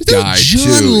guy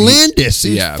John too. Landis.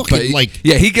 He's Yeah, fucking, but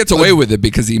he gets away with it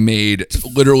because he made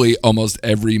literally almost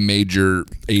every major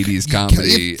 '80s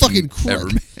comedy fucking ever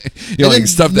crook. made. And Like then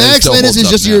stuff that Max still Landis holds is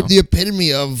up just now. the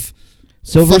epitome of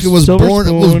Silver fucking was Silver born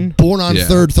Spoon. on Yeah.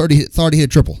 third he hit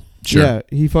triple. Sure. Yeah,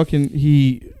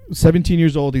 he 17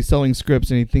 years old. He's selling scripts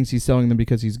and he thinks he's selling them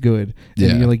because he's good. Yeah.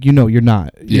 And you're like, you're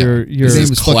not. Yeah. You're This name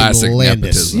is is fucking classic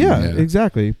Landis. nepotism. yeah,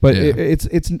 exactly. But Yeah. it's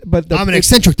but the, I'm an it's-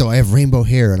 eccentric though. I have rainbow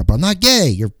hair, but I'm not gay.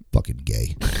 You're fucking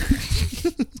gay.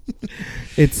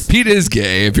 It's Pete is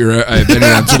gay. If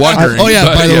anyone's wondering. Oh, yeah,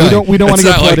 but, by the way. we don't want It's to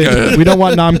get not like flooded. a- We don't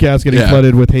want Nomcast getting Yeah.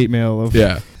 flooded with hate mail. Of,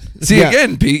 Yeah. See Yeah.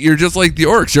 again, Pete. You're just like the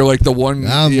orcs. You're like the one.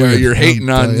 I'm weird. You're hating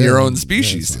on yeah, your own yeah,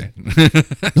 species. No,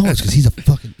 it's because he's a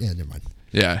fucking never mind.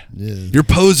 Yeah. Yeah. You're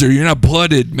poser. You're not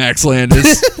blooded, Max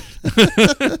Landis.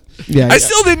 yeah. I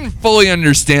still didn't fully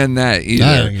understand that I either.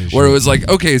 don't give a Where it shit. was like,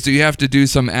 okay, so you have to do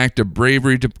some act of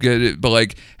bravery to get it, but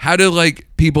like, how do like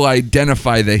people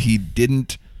identify that he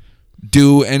didn't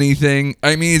do anything?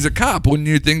 I mean, he's a cop. Wouldn't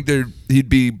you think he'd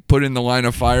be put in the line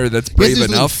of fire that's He has brave to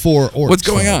do enough? something for orcs. What's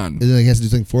going though. on? And then he has to do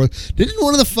something for. Didn't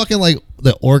one of the fucking like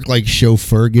the orc like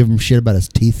chauffeur give him shit about his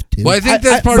teeth too? Well, I think I-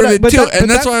 that's part but of I- it but too, that- but and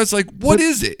that's that- why I was like, "What but-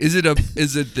 is it? Is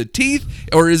it the teeth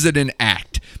or is it an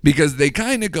act?" Because they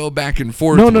kind of go back and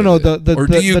forth. No, with no. it. The- or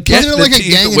the- do you the- get Isn't the there like a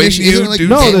teeth gang when initiation? you Isn't there like do?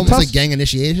 No, the almost Tusks- like gang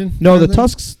initiation? No, the kind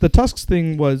of thing? Tusks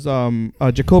thing was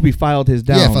Jacoby filed his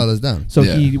down. Yeah, filed his down. So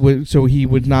Yeah. he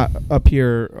would not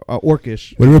appear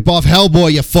orcish. We rip off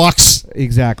Hellboy, you fucks.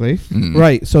 Exactly. Mm.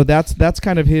 Right. So that's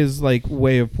kind of his like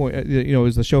way of point.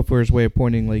 Is the chauffeur's way of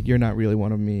pointing like you're not really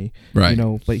one of me. Right.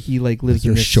 But he like lives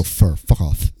You're in a this. chauffeur. Fuck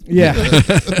off. Yeah.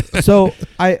 So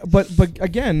but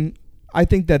again, I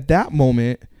think that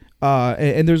moment,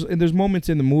 and there's moments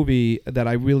in the movie that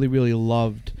I really really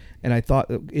loved, and I thought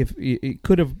if it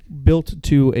could have built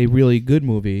to a really good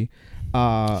movie.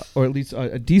 Or at least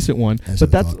a decent one,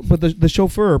 but the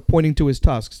chauffeur pointing to his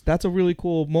tusks. That's a really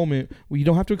cool moment where you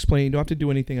don't have to explain, you don't have to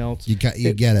do anything else. You get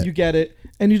it. You get it,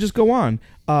 and you just go on.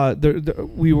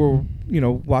 We were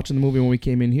watching the movie when we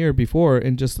came in here before,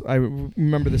 and just I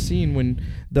remember the scene when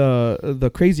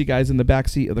the crazy guy's in the back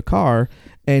seat of the car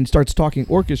and starts talking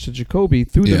orcish to Jacoby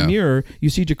through the Yeah. mirror. You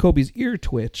see Jacoby's ear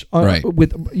twitch, Right.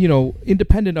 with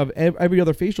independent of every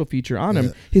other facial feature on him.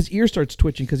 Yeah. His ear starts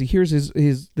twitching because he hears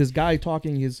this guy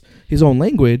talking his own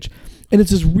language, and it's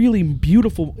this really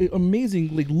beautiful,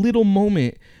 amazing like little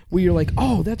moment where you're like,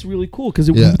 oh, that's really cool because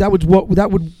Yeah. that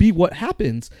would be what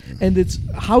happens, and it's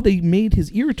how they made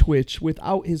his ear twitch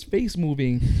without his face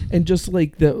moving, and just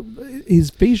like his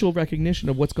facial recognition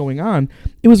of what's going on.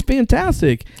 It was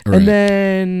fantastic. Right. And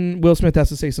then Will Smith has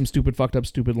to say some stupid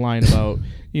line about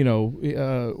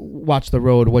watch the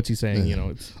road. What's he saying? You know,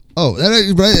 it's Oh,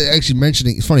 that actually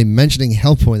mentioning it's funny mentioning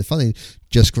Hellboy. The funny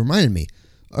just reminded me.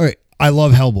 All right, I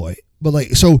love Hellboy, but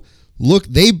like so. Look,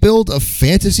 they build a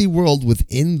fantasy world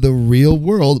within the real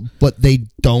world, but they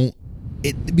don't.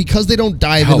 Because they don't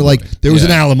dive into like there was an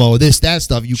Alamo, that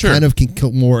stuff. You kind of can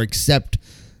more accept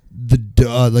the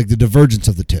divergence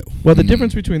of the two. Well, the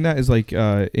difference between that is like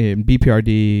in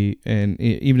BPRD and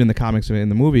even in the comics and in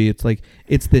the movie, it's like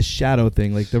it's this shadow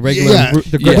thing, like the regular. but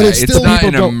it's still not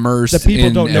people an immerse. The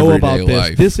people don't know about this.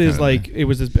 Life, this is like it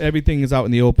was. Everything is out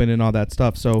in the open and all that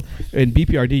stuff. So in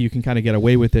BPRD, you can kind of get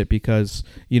away with it because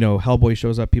Hellboy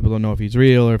shows up. People don't know if he's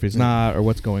real or if he's not or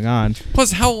what's going on.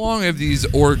 Plus, how long have these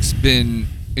orcs been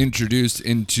introduced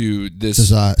into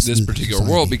this particular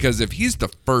world? Because if he's the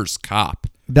first cop.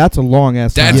 That's a long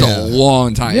ass time. That's a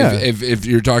long time. Yeah. If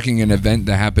you're talking an event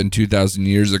that happened 2,000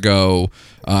 years ago,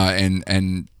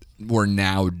 and we're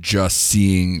now just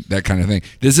seeing that kind of thing.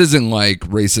 This isn't like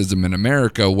racism in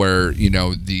America, where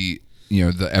the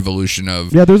evolution of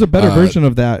there's a better version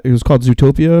of that. It was called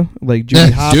Zootopia, like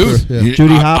Judy Hopps.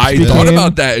 Judy Hopps. I thought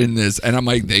about that in this, and I'm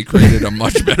like, they created a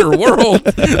much better world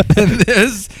than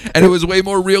this, and it was way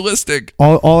more realistic.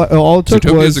 All it took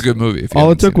Zootopia was is a good movie.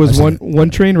 All it took was one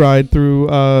train ride through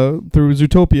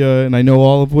Zootopia, and I know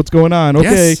all of what's going on.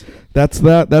 Okay, Yes. that's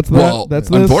that. That's Well, that. That's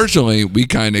this. unfortunately, we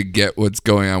kind of get what's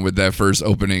going on with that first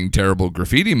opening terrible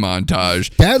graffiti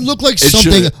montage. That looked like It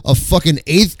something should- a fucking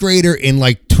 8th grader in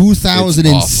like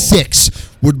 2006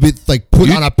 would be like put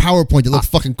on a PowerPoint that looked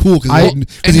fucking cool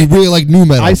because he really liked new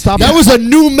metal. That was a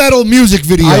new metal music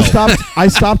video. I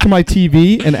stopped my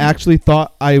TV and actually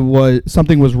thought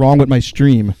something was wrong with my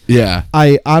stream. Yeah,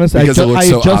 I honestly because it looks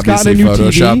so just gotten a obviously new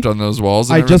photoshopped TV. on those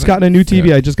walls. I just got a new TV.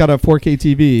 Yeah. I just got a 4K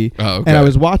TV, Oh, okay. and I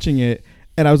was watching it.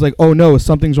 And I was like, oh no,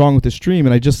 something's wrong with the stream.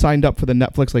 And I just signed up for the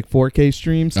Netflix like 4K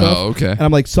stream stuff. Oh, okay. And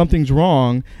I'm like, something's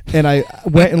wrong. And I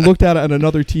went and looked at it on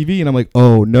another TV, and I'm like,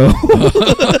 oh no.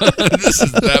 This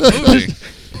is that movie.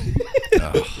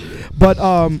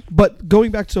 But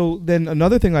going back, so then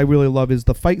another thing I really love is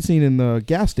the fight scene in the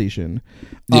gas station.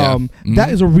 Yeah.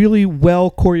 That is a really well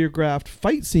choreographed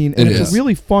fight scene, and it's a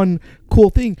really fun, cool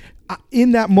thing.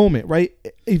 In that moment, right?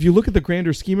 If you look at the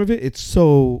grander scheme of it, it's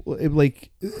so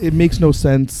it makes no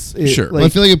sense. Sure. Well, I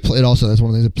feel like it also that's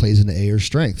one of the things that plays into Ayer's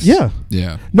strengths. Yeah.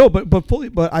 Yeah. No, but fully,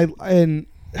 but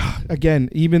again,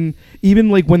 even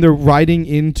like when they're riding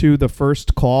into the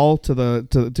first call to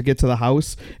get to the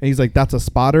house, and he's like, "That's a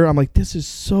spotter." I'm like, "This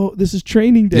is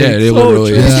Training Day." Yeah, it so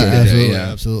literally is. Training Day.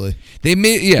 Absolutely.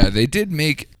 They did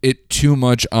make it too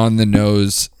much on the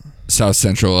nose. South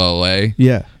Central LA.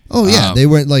 Yeah. Oh yeah, they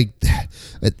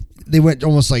went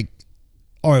almost like,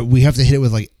 all right, we have to hit it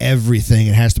with like everything.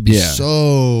 It has to be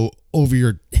so over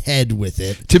your head with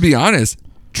it. To be honest,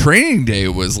 Training Day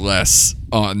was less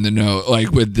on the nose,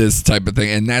 like with this type of thing,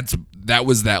 and that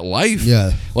was that life.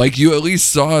 Yeah, like you at least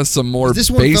saw some more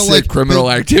this one felt basic like criminal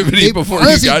activity before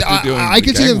honestly, you got to doing. I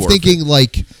could see them thinking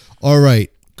like, all right,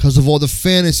 because of all the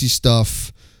fantasy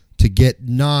stuff. To get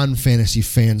non-fantasy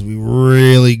fans, we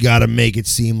really got to make it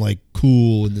seem like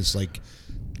cool and this like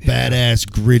badass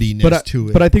grittiness to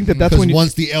it. But I think that's when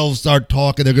once the elves start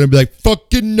talking, they're gonna be like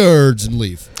fucking nerds and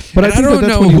leave. But I don't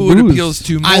know who it appeals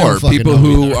to more: people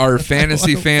who are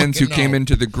fantasy fans who came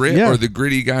into the grit, or the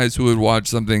gritty guys who would watch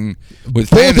something with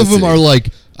fantasy. Both of them are like,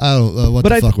 I don't what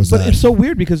the fuck was that? But it's so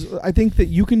weird because I think that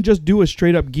you can just do a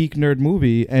straight up geek nerd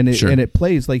movie and it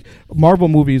plays. Like Marvel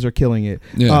movies are killing it.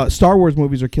 Yeah. Star Wars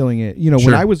movies are killing it.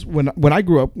 When I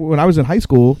grew up, when I was in high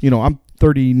school, I'm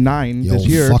 39 this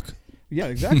year. Fuck. Yeah,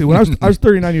 exactly. When I was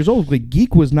 39 years old, like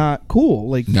geek was not cool.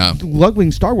 Like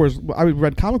loving Star Wars, I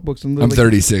read comic books and I'm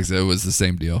 36. It was the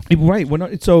same deal. Right.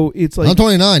 So it's like I'm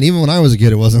 29. Even when I was a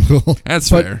kid, it wasn't cool. That's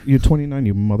fair. You're 29,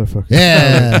 you motherfucker.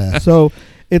 Yeah. So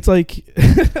it's like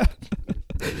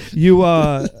you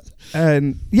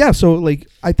and yeah, so like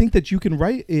I think that you can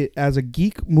write it as a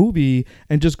geek movie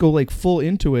and just go like full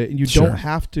into it, and you don't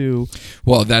have to.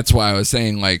 Well, that's why I was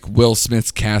saying like Will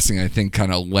Smith's casting, I think,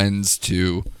 kind of lends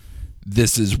to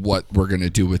this is what we're going to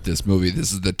do with this movie.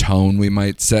 This is the tone we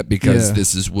might set because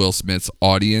this is Will Smith's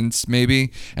audience,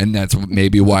 maybe, and that's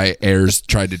maybe why Ayers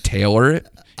tried to tailor it.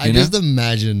 I just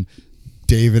imagine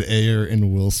David Ayer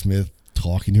and Will Smith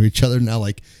talking to each other now,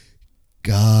 like,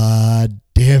 God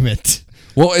damn it.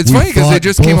 Well, it's funny because they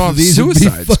just came off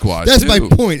Suicide Squad. That's too. my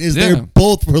point. Is they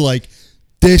both were like,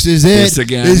 this is This it.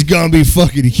 again. It's gonna be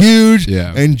fucking huge.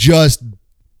 Yeah. And just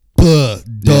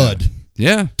dud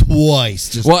Yeah. twice.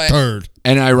 Just Well, third.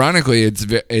 And ironically,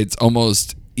 it's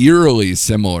almost eerily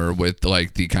similar with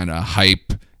like the kind of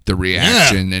hype, the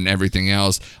reaction, and everything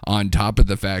else. On top of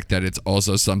the fact that it's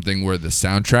also something where the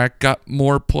soundtrack got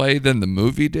more play than the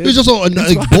movie did. There's also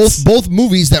like, both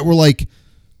movies that were like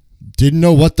didn't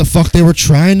know what the fuck they were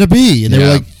trying to be, and they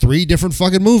were like 3 different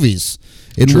fucking movies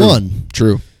in True. one.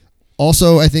 True.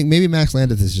 Also, I think maybe Max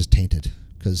Landis is just tainted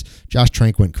because Josh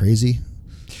Trank went crazy.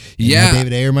 And Yeah. now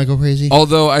David Ayer might go crazy.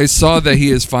 Although I saw that he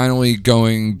is finally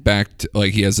going back to,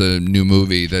 like, he has a new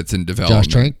movie that's in development.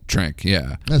 Josh Trank,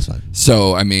 yeah. That's fine.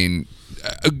 So, I mean,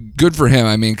 good for him.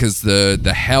 I mean, because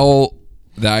the hell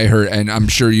that I heard, and I'm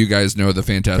sure you guys know the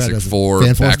Fantastic Four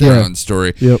Fan Force, background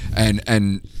story. Yep.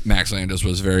 And Max Landis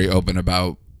was very open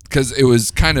about, because it was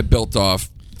kind of built off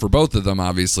for both of them,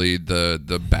 obviously,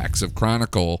 the backs of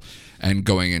Chronicle and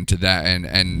going into that,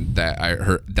 and that I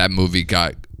heard that movie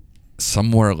got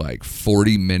somewhere like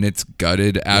 40 minutes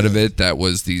gutted out of it. That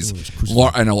was these,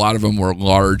 and a lot of them were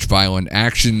large violent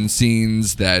action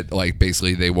scenes that like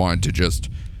basically they wanted to just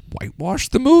whitewash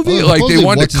the movie. Well, like they supposedly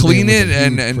wanted to clean what's-his-name it was a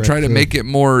huge and prick, try to too. make it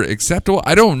more acceptable.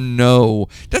 I don't know.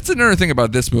 That's another thing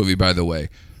about this movie, by the way.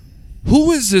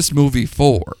 Who is this movie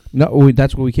for? No,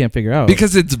 that's what we can't figure out.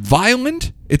 Because it's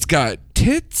violent, it's got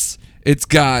tits, it's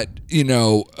got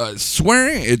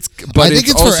swearing. But I think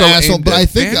it's also for asshole, aimed but at I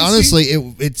think fantasy. honestly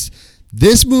it's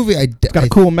this movie. got a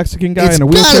cool Mexican guy it's in a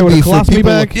wheelchair gotta with be a for colostomy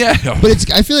people bag. Yeah,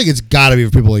 But I feel like it's got to be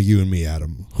for people like you and me,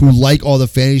 Adam, who like all the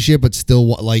fantasy shit, but still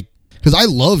like. Because I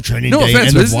love Training no Day offense,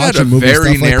 and but isn't that watching a movie very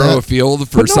stuff like narrow that. field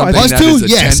for But no, something Us that too, is a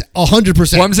yes,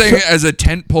 100%. Well, I'm saying as a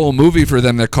tentpole movie for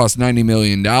them that cost $90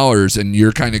 million, and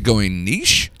you're kind of going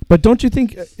niche. But don't you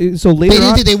think so? They Later didn't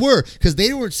on, think they were because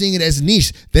they weren't seeing it as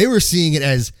niche. They were seeing it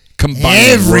as Combined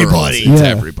everybody. worlds. It's Yeah.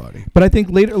 everybody. but I think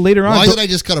later on, Why did I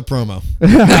just cut a promo?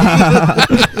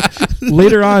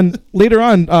 later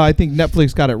on, I think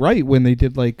Netflix got it right when they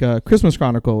did like Christmas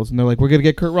Chronicles, and they're like, we're gonna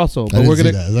get Kurt Russell, but didn't we're see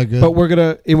gonna, that. Is that good? but we're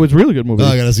gonna. It was a really good movie. Oh,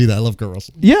 I gotta see that. I love Kurt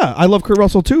Russell. Yeah, I love Kurt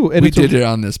Russell too. And We it's a- did it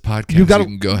on this podcast. You got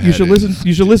can go ahead. You should and- listen.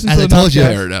 You should listen As to I the told you,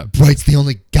 podcast. Tear it up. Bright's the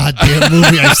only goddamn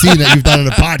movie I've seen that you've done on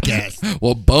a podcast.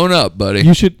 Well, bone up, buddy.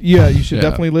 You should, you should Yeah.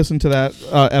 definitely listen to that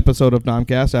episode of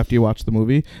Nomcast after you watch the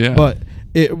movie. Yeah.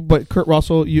 But Kurt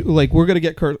Russell, we're gonna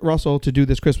get Kurt Russell to do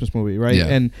this Christmas movie, right? Yeah.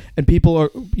 And people are,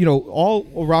 all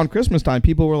around Christmas time,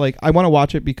 people were like, I want to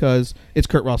watch it because it's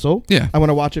Kurt Russell. Yeah. I want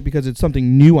to watch it because it's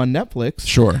something new on Netflix.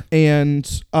 Sure. And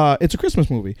it's a Christmas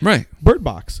movie. Right. Bird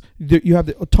Box. You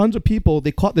have tons of people.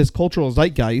 They caught this cultural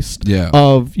zeitgeist. Yeah.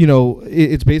 Of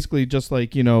it's basically just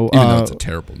like Even though it's a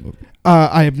terrible movie.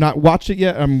 I have not watched it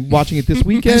yet. I'm watching it this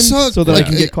weekend saw it, so that I like,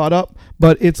 can get caught up.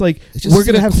 But it's like It's just we're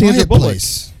gonna a have Sandra Quiet Bullock.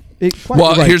 Place.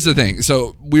 Well, Right. here's the thing.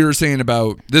 So we were saying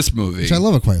about this movie, Which I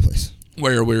love a Quiet Place.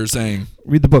 where we were saying,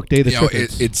 Read the book, Day of the you know,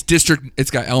 Triffids. it's District.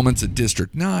 It's got elements of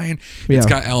District 9. Yeah. It's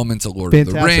got elements of Lord of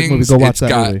the Fantastic Rings. movie. Go watch It's that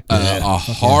got movie.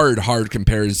 a hard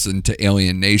comparison to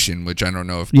Alien Nation, which I don't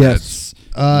know if Yes.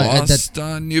 that's And lost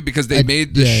on you because they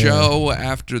made the yeah, yeah. show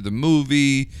after the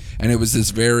movie, and it was this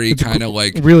very kind of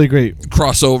like really great.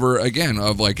 crossover again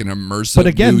of like an immersive. But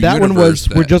again, new that one universe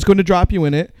was we're that- just going to drop you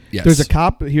in it. Yes. There's a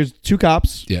cop. Here's 2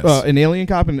 cops. Yes. An alien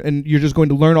cop, and you're just going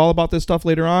to learn all about this stuff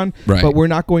later on. Right. But we're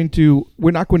not going to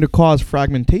cause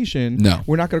fragmentation. No.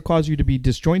 We're not going to cause you to be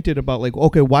disjointed about like,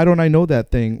 okay, why don't I know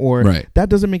that thing, or Right. that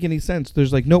doesn't make any sense.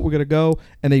 There's like, no, we're going to go,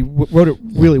 and they wrote it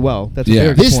really well. That's Yeah. a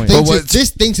very good This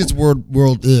point. thinks it's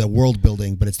world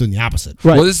building, but it's doing the opposite.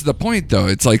 Right. Well, this is the point, though.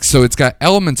 It's like, so it's got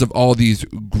elements of all these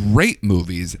great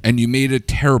movies, and you made a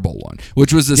terrible one,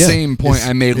 which was the Yeah. same point It's-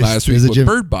 I made it's- last week it's a with Jim-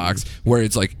 Bird Box, where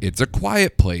it's like, it's a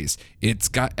quiet place. It's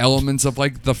got elements of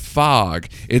like The Fog.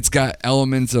 It's got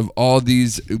elements of all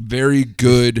these very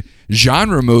good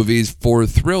genre movies for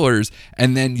thrillers,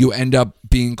 and then you end up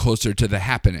being closer to The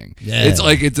Happening. Yeah. It's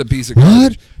like it's a piece of What?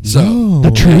 garbage. So, No.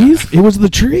 the trees? It was the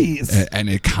trees. and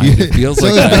it kind of feels So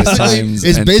like that at it's times.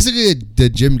 It's and- basically the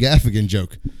Jim Gaffigan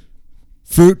joke.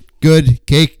 Fruit, good.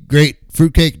 Cake, great.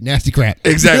 Fruitcake, nasty crap.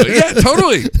 Exactly. Yeah,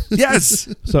 totally.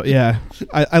 Yes. So yeah,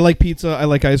 I like pizza. I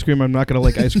like ice cream. I'm not gonna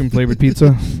like ice cream flavored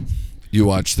pizza. You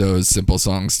watch those simple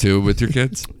songs too with your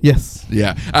kids? Yes.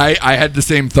 Yeah. I had the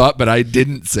same thought, but I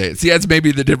didn't say it. See, that's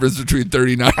maybe the difference between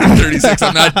 39 and 36.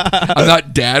 I'm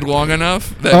not dad long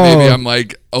enough that maybe Oh. I'm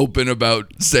like open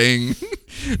about saying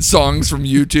songs from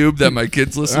YouTube that my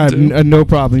kids I listen have to. no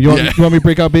problem. You want, Yeah. you want me to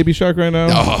break out Baby Shark right now?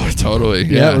 Oh, totally.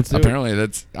 Yeah, Yeah. let's do it. Apparently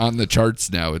that's on the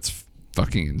charts now. It's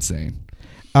fucking insane.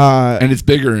 Uh, And it's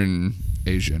bigger in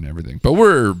Asia and everything. But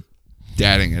we're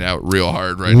dadding it out real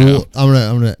hard right now.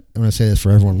 I'm gonna say this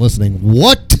for everyone listening.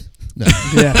 What?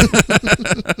 Yeah.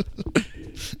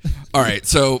 All right,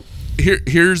 so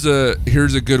here's a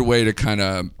good way to kind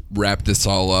of wrap this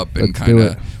all up and Let's kind do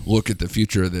of it. look at the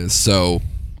future of this. So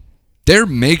they're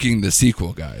making the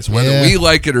sequel, guys. Whether Yeah. we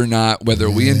like it or not, whether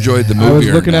we enjoyed the movie I was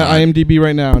or looking not. at IMDb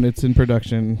right now, and it's in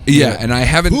production. Yeah, and I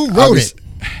haven't. Who wrote it?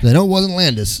 I know it wasn't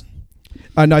Landis.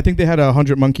 No, I think they had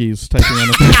 100 monkeys typing on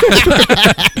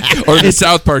it. Or the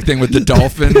South Park thing with the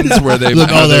dolphins, where they Look,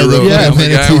 oh, they wrote yeah, Family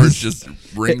Guy, where it's manatees. just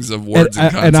rings of words and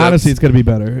concepts. and honestly, it's going to be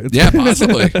better. It's- Yeah,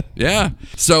 possibly. Yeah.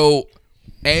 So,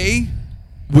 A,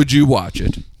 would you watch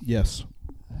it, Yes.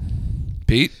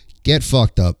 Pete? Get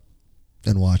fucked up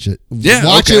and watch it. Yeah,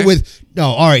 watch okay. it with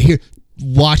all right here.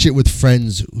 Watch it with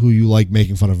friends who you like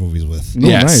making fun of movies with. Oh,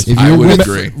 Yes, nice. If I you're would with,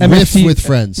 agree. riff MST with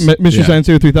friends. Mr. Yeah. Science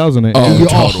Theater 3000. Oh, You're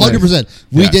totally. 100%.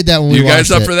 We Yeah. did that when we You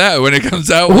guys watched up it. for that? When it comes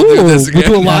out, we'll do Ooh, this we'll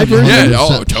again. do a live version? Yeah, 100%.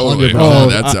 oh, totally. 100%. Oh, Oh,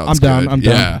 that sounds I'm down, good. I'm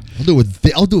down.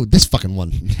 Yeah. I'll do this fucking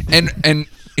one. And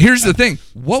here's the thing: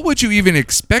 what would you even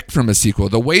expect from a sequel?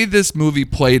 The way this movie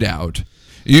played out,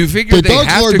 you figure The they Dark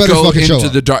have Lord to better go fucking show into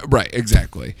up. the dark. Right,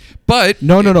 exactly. But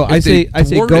No. if I they say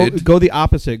thwarted- go the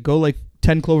opposite. Go like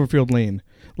 10 Cloverfield Lane.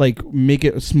 Like make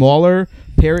it smaller,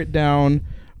 pare it down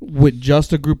with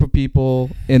just a group of people,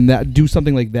 and that do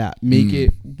something like that. Make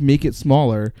it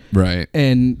smaller, right.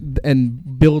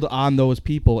 and build on those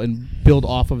people and build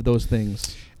off of those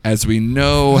things. As we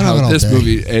know, I don't how know this all day.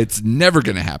 movie, it's never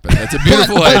going to happen. That's a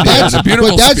beautiful idea. It's a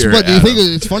beautiful but that's spirit. what you Adam. think.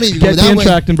 It's funny. You go Get that Dan way,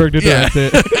 Trachtenberg to Yeah.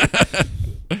 direct it.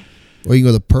 or you can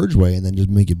go the Purge way and then just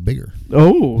make it bigger.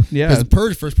 Oh yeah, Because the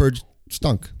first Purge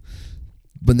stunk.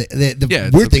 But the Yeah,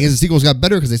 it's weird thing okay. is the sequels got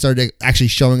better because they started actually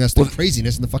showing us the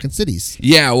craziness in the fucking cities.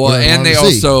 Yeah, well, What I and wanted they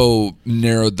to see. also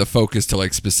narrowed the focus to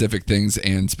like specific things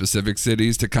and specific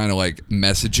cities to kind of like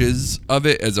messages of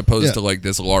it, as opposed Yeah. to like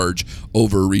this large,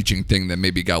 overreaching thing that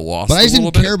maybe got lost. But I a just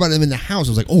little didn't bit. care about them in the house. I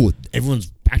was like, oh,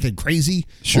 everyone's acting crazy.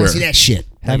 I Sure. want to see that shit.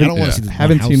 Like, I don't want to see this in my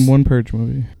haven't house. seen one Purge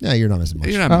movie. Yeah, you're not missing much.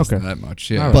 You're not Oh, missing okay. that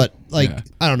much, yeah. But like, Yeah.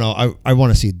 I don't know. I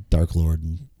want to see Dark Lord.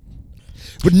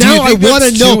 But you now I think want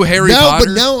that's to know. too Harry now, Potter?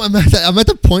 but now I'm at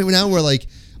the point now where like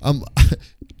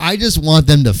I just want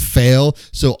them to fail.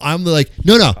 So I'm like,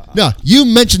 no. You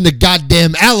mentioned the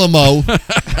goddamn Alamo.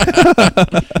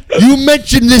 You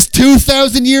mentioned this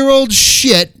 2,000-year-old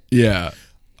shit. yeah,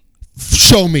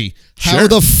 Show me. How Sure.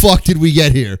 the fuck did we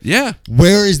get here? yeah.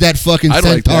 Where is that fucking I'd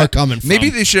like centaur that. coming from?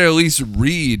 Maybe they should at least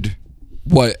read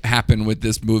what happened with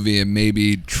this movie and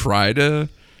maybe try to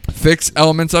fix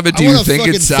elements of it. Do I you want a think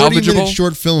fucking it's 30-minute salvageable?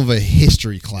 short film of a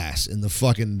history class in the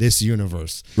fucking this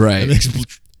universe. Right. And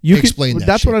You could- explain that.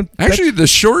 That's shit. what I'm. Actually, the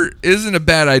short isn't a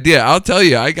bad idea. I'll tell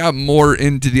you, I got more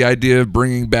into the idea of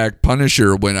bringing back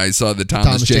Punisher when I saw the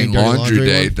Thomas Jane Dirty Laundry Laundry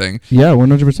Day one? thing. Yeah,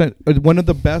 100%. One of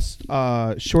the best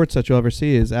shorts that you'll ever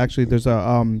see is actually there's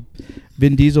a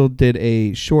Vin Diesel did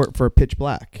a short for Pitch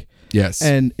Black, Yes.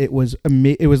 and it was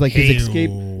it was like his escape.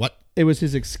 What? It was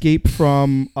his escape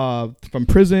from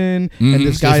prison, and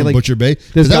this guy From like Butcher Bay. 'Cause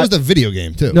this that guy- was the video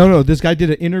game too. No, this guy did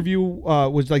an interview.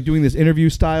 Was like doing this interview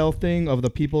style thing of the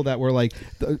people that were like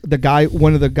the guy.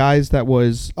 One of the guys that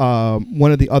was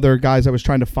one of the other guys that was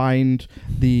trying to find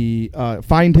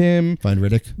find him. Find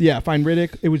Riddick. Yeah, find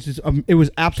Riddick. It was just it was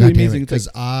absolutely God damn it, amazing. It's 'cause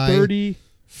like I 30.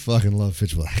 Fucking love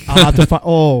Pitch Black. I'll have to find.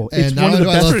 Oh, it's And one not of the only do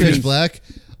I best love things. Pitch Black,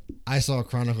 I saw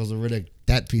Chronicles of Riddick,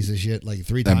 that piece of shit, like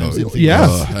 3 That times. movie- in theaters. Yes,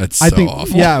 Ugh, that's I so think.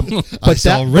 awful. Yeah, I but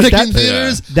saw that, Riddick but in that,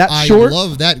 theaters. that I short-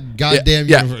 love that goddamn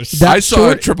yeah. universe. That I saw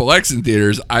short- Triple X in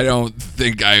theaters. I don't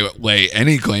think I lay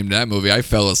any claim to that movie. I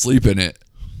fell asleep in it.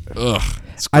 Ugh,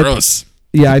 it's I- gross.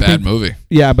 Yeah, I Bad think. movie.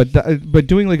 Yeah, but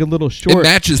doing like a little short. It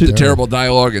matches to- the terrible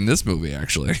dialogue in this movie,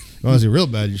 actually. Honestly, real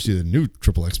bad. You see the new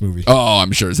Triple X movie. Oh,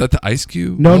 I'm sure. Is that the Ice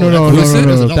Cube? No, Oh, no, that no, was no, it? no, There's no,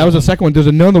 no. another That was the one. second one. There's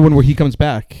another one where he comes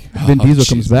back. Vin Oh, Diesel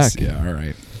comes Jesus. back. Yeah, all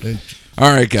right. And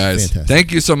All right, guys. Fantastic.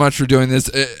 Thank you so much for doing this.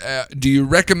 Do you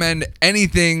recommend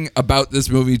anything about this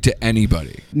movie to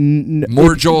anybody?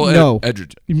 More Joel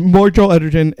Edgerton. More Joel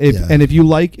Edgerton. Yeah. And if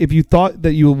you thought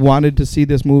that you wanted to see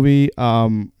this movie,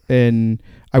 and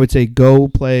I would say go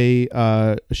play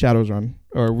Shadows Run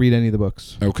or read any of the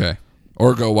books. Okay.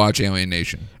 Or go watch Alien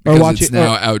Nation. Or Because watch it's it-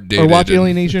 now or- outdated. Or watch and-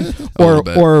 Alien Nation, a or little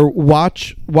bit. or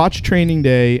watch Training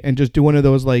Day and just do one of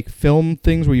those like film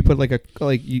things where you put like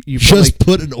you put, just like,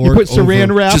 put an you orc put Saran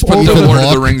over. wrap Just put over the Ethan Lord of the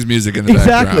Hawke. Rings music in the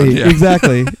exactly, background. Yeah.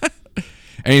 exactly.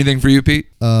 Anything for you, Pete?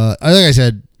 Like I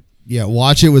said, yeah,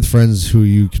 watch it with friends who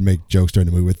you can make jokes during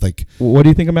the movie with. Like, What do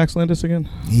you think of Max Landis again?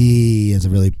 he has a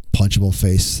really punchable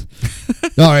face.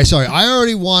 No, all right, sorry. I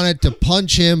already wanted to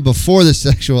punch him before the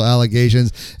sexual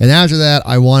allegations, and after that,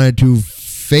 I wanted to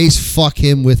face fuck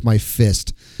him with my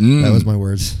fist. That was my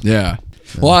words. Yeah.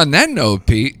 Well, on that note,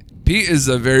 Pete, Pete is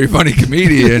a very funny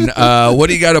comedian. What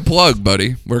do you got to plug,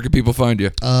 buddy? Where can people find you?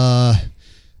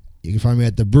 You can find me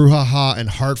at the Brouhaha in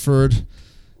Hartford.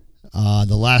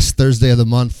 The last Thursday of the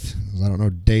month. I don't know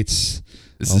dates.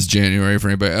 This is January for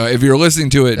anybody. If you're listening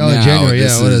to it now, January,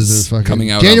 this what is it?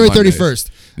 Coming out January on Mondays. 31st.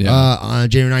 Yeah. On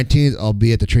January 19th, I'll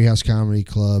be at the Treehouse Comedy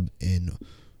Club in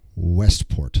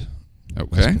Westport.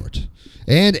 Okay. Westport.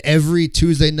 And every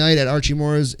Tuesday night at Archie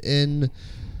Moore's in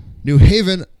New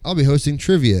Haven, I'll be hosting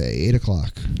trivia at 8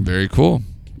 o'clock. Very cool.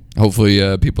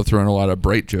 Hopefully, people throwing a lot of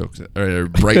bright jokes or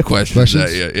bright questions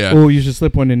at you. Yeah. Oh, you should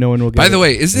slip one and no one will get By it. the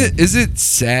way, is it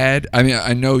sad? I mean,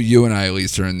 I know you and I at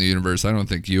least are in the universe. I don't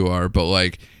think you are, but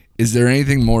like, is there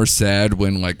anything more sad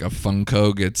when like a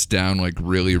Funko gets down like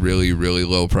really, really, really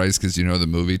low price because you know the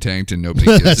movie tanked and nobody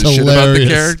gives That's a shit about the hilarious.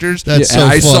 characters? That's so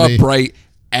I funny. saw Bright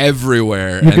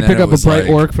everywhere. You and can then pick it up a was bright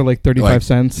like- orc for like 35 like-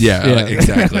 cents. Yeah,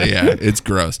 exactly. Yeah, it's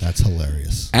gross. That's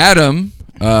hilarious. Adam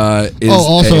is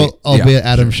I'll be at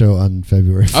Adam's show on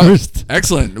February 1st.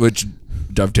 Excellent, which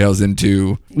dovetails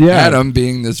into Yeah. Adam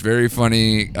being this very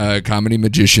funny comedy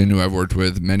magician who I've worked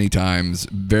with many times.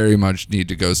 Very much need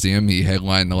to go see him. He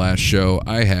headlined the last show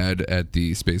I had at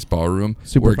the Space Ballroom.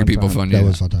 Super Where can fun people time. find That you?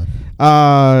 was a fun time.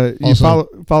 You Also-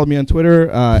 follow me on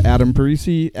Twitter, Adam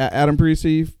Parisi, at Adam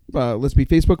Parisi. Let's be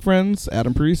Facebook friends,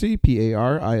 Adam Parisi,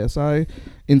 Parisi.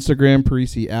 Instagram,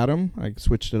 Parisi Adam. I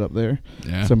switched it up there.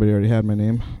 Yeah. Somebody already had my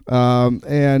name.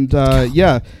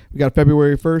 Yeah, we got a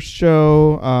February 1st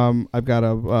show. I've got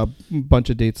a bunch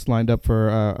of dates lined up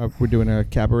for, we're doing a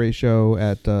cabaret show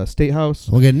at State House.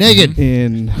 We'll get naked.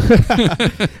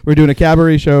 We're doing a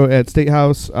cabaret show at State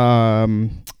House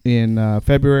in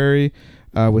February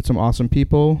with some awesome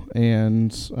people,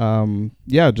 and just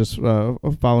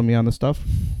follow me on the stuff.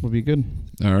 Will be good.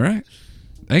 All right.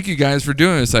 Thank you guys for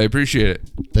doing this. I appreciate it.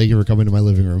 Thank you for coming to my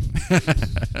living room.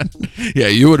 Yeah,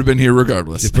 you would have been here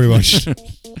regardless. Pretty much.